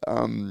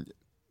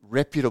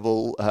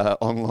reputable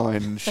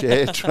online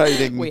share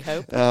trading. We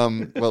hope.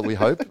 Well, we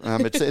hope.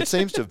 It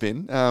seems to have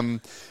been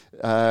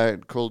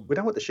called. We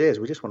don't want the shares.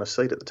 We just want a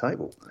seat at the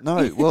table.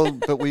 No, well,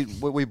 but we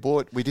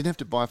bought. We didn't have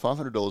to buy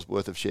 $500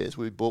 worth of shares.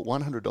 We bought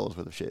 $100 worth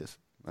of shares.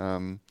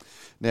 Now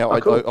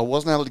cool. I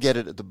wasn't able to get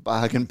it at the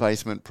bargain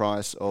basement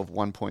price of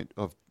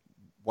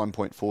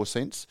 1.4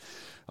 cents.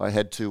 I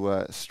had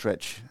to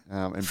stretch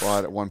and buy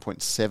it at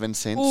 1.7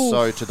 cents. Oof.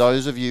 So to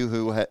those of you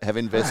who have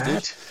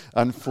invested,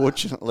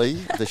 unfortunately,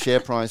 the share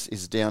price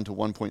is down to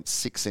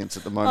 1.6 cents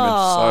at the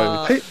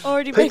moment.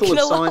 Already making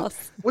a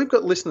loss. We've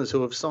got listeners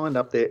who have signed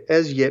up their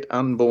as yet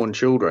unborn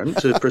children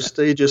to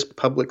prestigious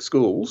public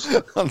schools.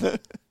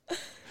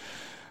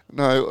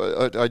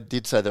 No, I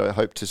did say that I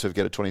hope to sort of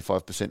get a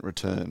 25%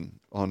 return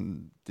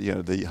on the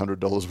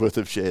 $100 worth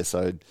of shares.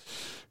 So,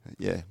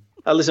 yeah.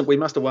 Listen, we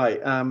must away.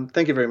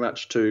 Thank you very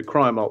much to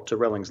Cryer Malt, to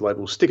Rellings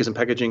Labels, Stickers and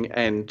Packaging,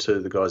 and to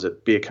the guys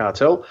at Beer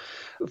Cartel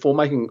for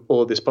making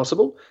all of this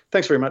possible.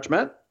 Thanks very much,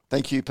 Matt.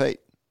 Thank you, Pete.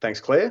 Thanks,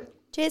 Claire.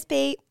 Cheers,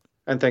 Pete.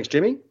 And thanks,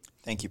 Jimmy.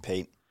 Thank you,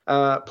 Pete.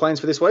 Plans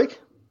for this week?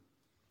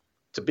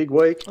 It's a big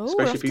week, Ooh,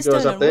 especially we're for you off to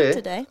guys Stone up and Wood there.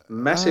 today.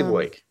 Massive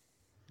week.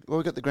 Well,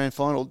 we've got the grand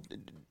final.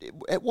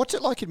 What's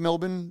it like in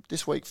Melbourne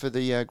this week for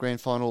the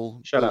grand final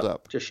Shut build-up?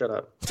 up. Just shut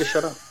up. Just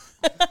shut up.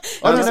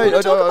 I doesn't want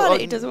to talk about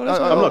it. He doesn't want to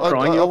talk about it. I'm not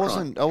crying, you're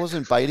I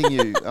wasn't baiting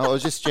you. I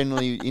was just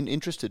generally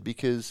interested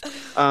because.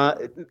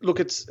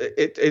 Look, I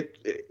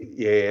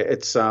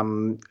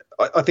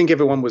think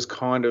everyone was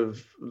kind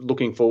of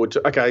looking forward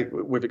to. Okay,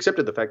 we've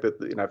accepted the fact that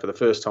for the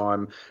first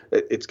time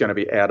it's going to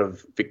be out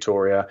of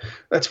Victoria.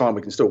 That's fine.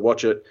 We can still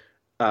watch it.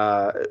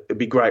 It'd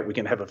be great. We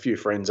can have a few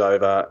friends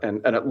over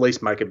and at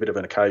least make a bit of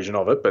an occasion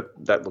of it. But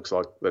that looks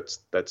like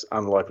that's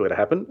unlikely to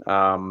happen.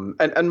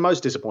 And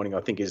most disappointing,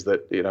 I think, is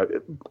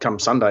that come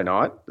Sunday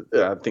night,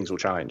 things will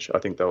change. I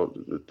think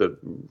the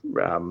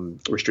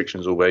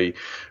restrictions will be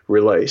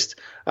released.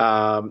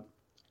 I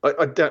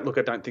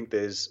don't think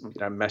there's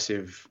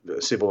massive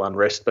civil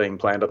unrest being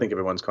planned. I think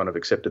everyone's kind of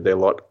accepted their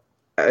lot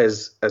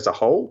as a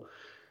whole,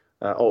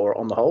 or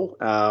on the whole.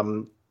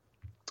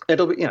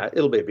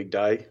 It'll be a big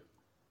day.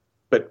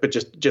 But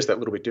just that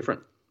little bit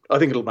different. I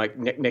think it'll make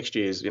next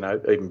year's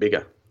even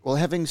bigger. Well,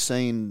 having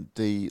seen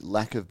the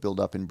lack of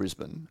build-up in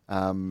Brisbane,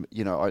 I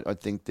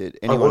think that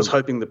I was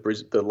hoping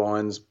the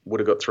Lions would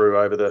have got through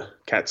over the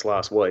Cats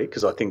last week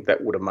because I think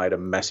that would have made a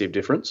massive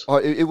difference.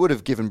 It would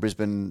have given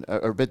Brisbane,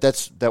 but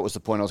that was the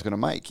point I was going to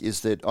make,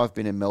 is that I've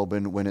been in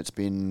Melbourne when it's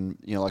been,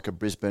 like a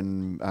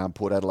Brisbane,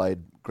 Port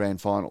Adelaide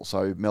grand final.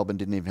 So Melbourne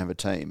didn't even have a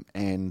team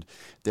and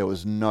there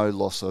was no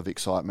loss of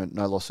excitement,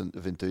 no loss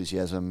of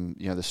enthusiasm.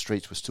 The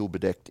streets were still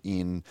bedecked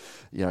in,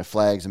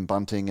 flags and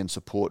bunting and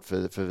support for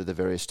the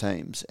various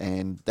teams.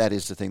 And that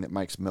is the thing that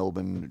makes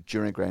Melbourne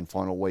during a grand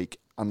final week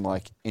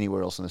unlike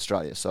anywhere else in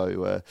Australia.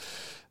 So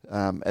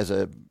as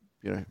a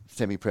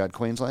semi-proud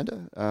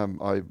Queenslander,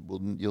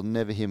 you'll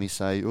never hear me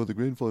say, "Oh, the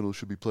grand final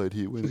should be played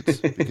here," when it's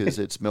because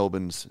it's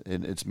Melbourne's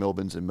and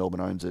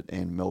Melbourne owns it,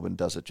 and Melbourne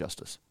does it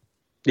justice.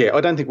 Yeah,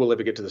 I don't think we'll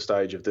ever get to the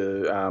stage of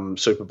the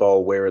Super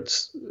Bowl where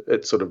it's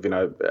sort of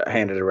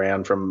handed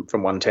around from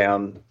one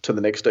town to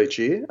the next each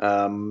year.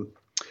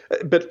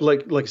 But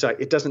like I say,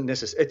 it doesn't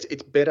necessarily.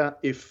 It's better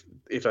if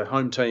a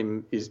home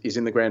team is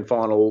in the grand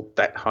final.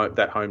 That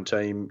home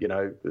team,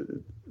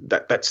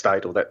 that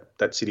state or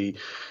that city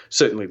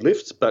certainly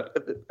lifts.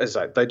 But as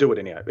I say, they do it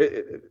anyhow.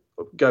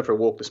 Go for a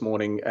walk this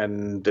morning,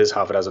 and there's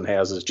half a dozen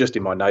houses just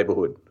in my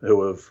neighbourhood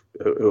who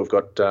have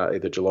got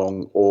either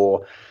Geelong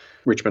or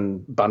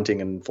Richmond bunting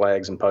and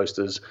flags and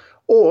posters,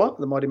 or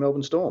the mighty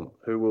Melbourne Storm,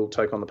 who will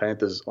take on the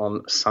Panthers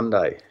on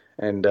Sunday.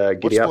 And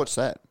giddy up. What's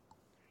that?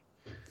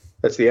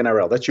 That's the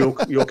NRL. That's your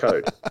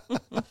code.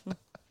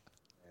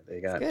 There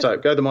you go. So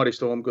go the mighty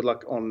Storm. Good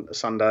luck on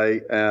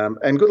Sunday,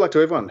 and good luck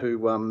to everyone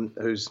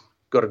who's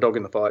got a dog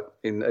in the fight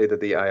in either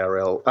the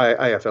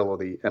AFL or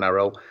the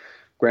NRL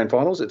grand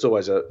finals. It's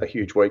always a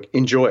huge week.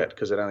 Enjoy it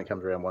because it only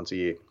comes around once a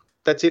year.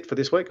 That's it for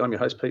this week. I'm your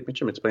host, Pete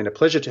Mitchell. It's been a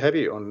pleasure to have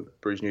you on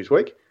Brews News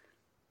Week.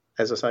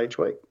 As I say each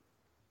week,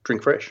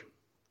 drink fresh,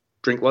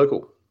 drink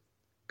local,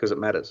 because it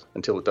matters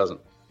until it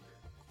doesn't.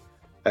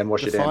 and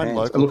wash your damn Define hands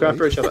local, and look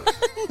after please. each other.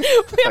 We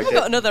haven't Okay.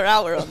 got another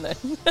hour on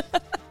this.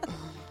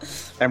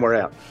 And we're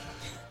out.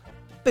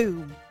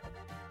 Boom.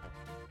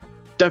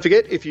 Don't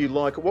forget, if you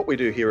like what we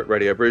do here at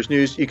Radio Brews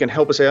News, you can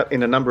help us out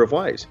in a number of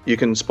ways. You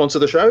can sponsor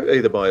the show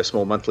either by a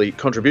small monthly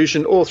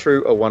contribution or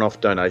through a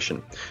one-off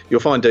donation. You'll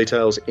find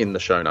details in the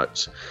show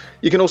notes.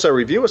 You can also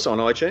review us on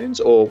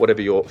iTunes or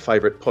whatever your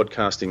favourite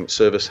podcasting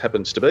service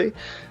happens to be.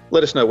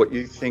 Let us know what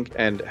you think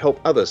and help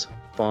others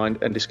find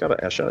and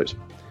discover our shows.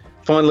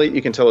 Finally,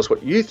 you can tell us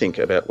what you think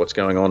about what's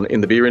going on in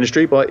the beer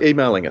industry by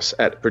emailing us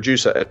at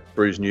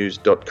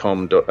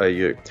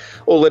producer@brewsnews.com.au.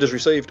 All letters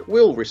received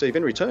will receive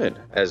in return,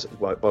 as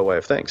by way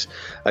of thanks,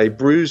 a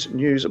Brews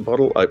News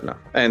bottle opener.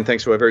 And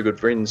thanks to our very good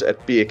friends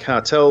at Beer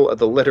Cartel,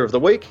 the letter of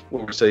the week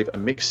will receive a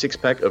mixed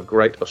six-pack of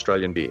great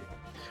Australian beer.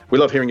 We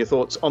love hearing your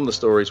thoughts on the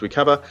stories we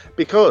cover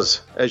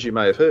because, as you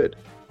may have heard,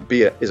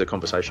 beer is a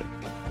conversation.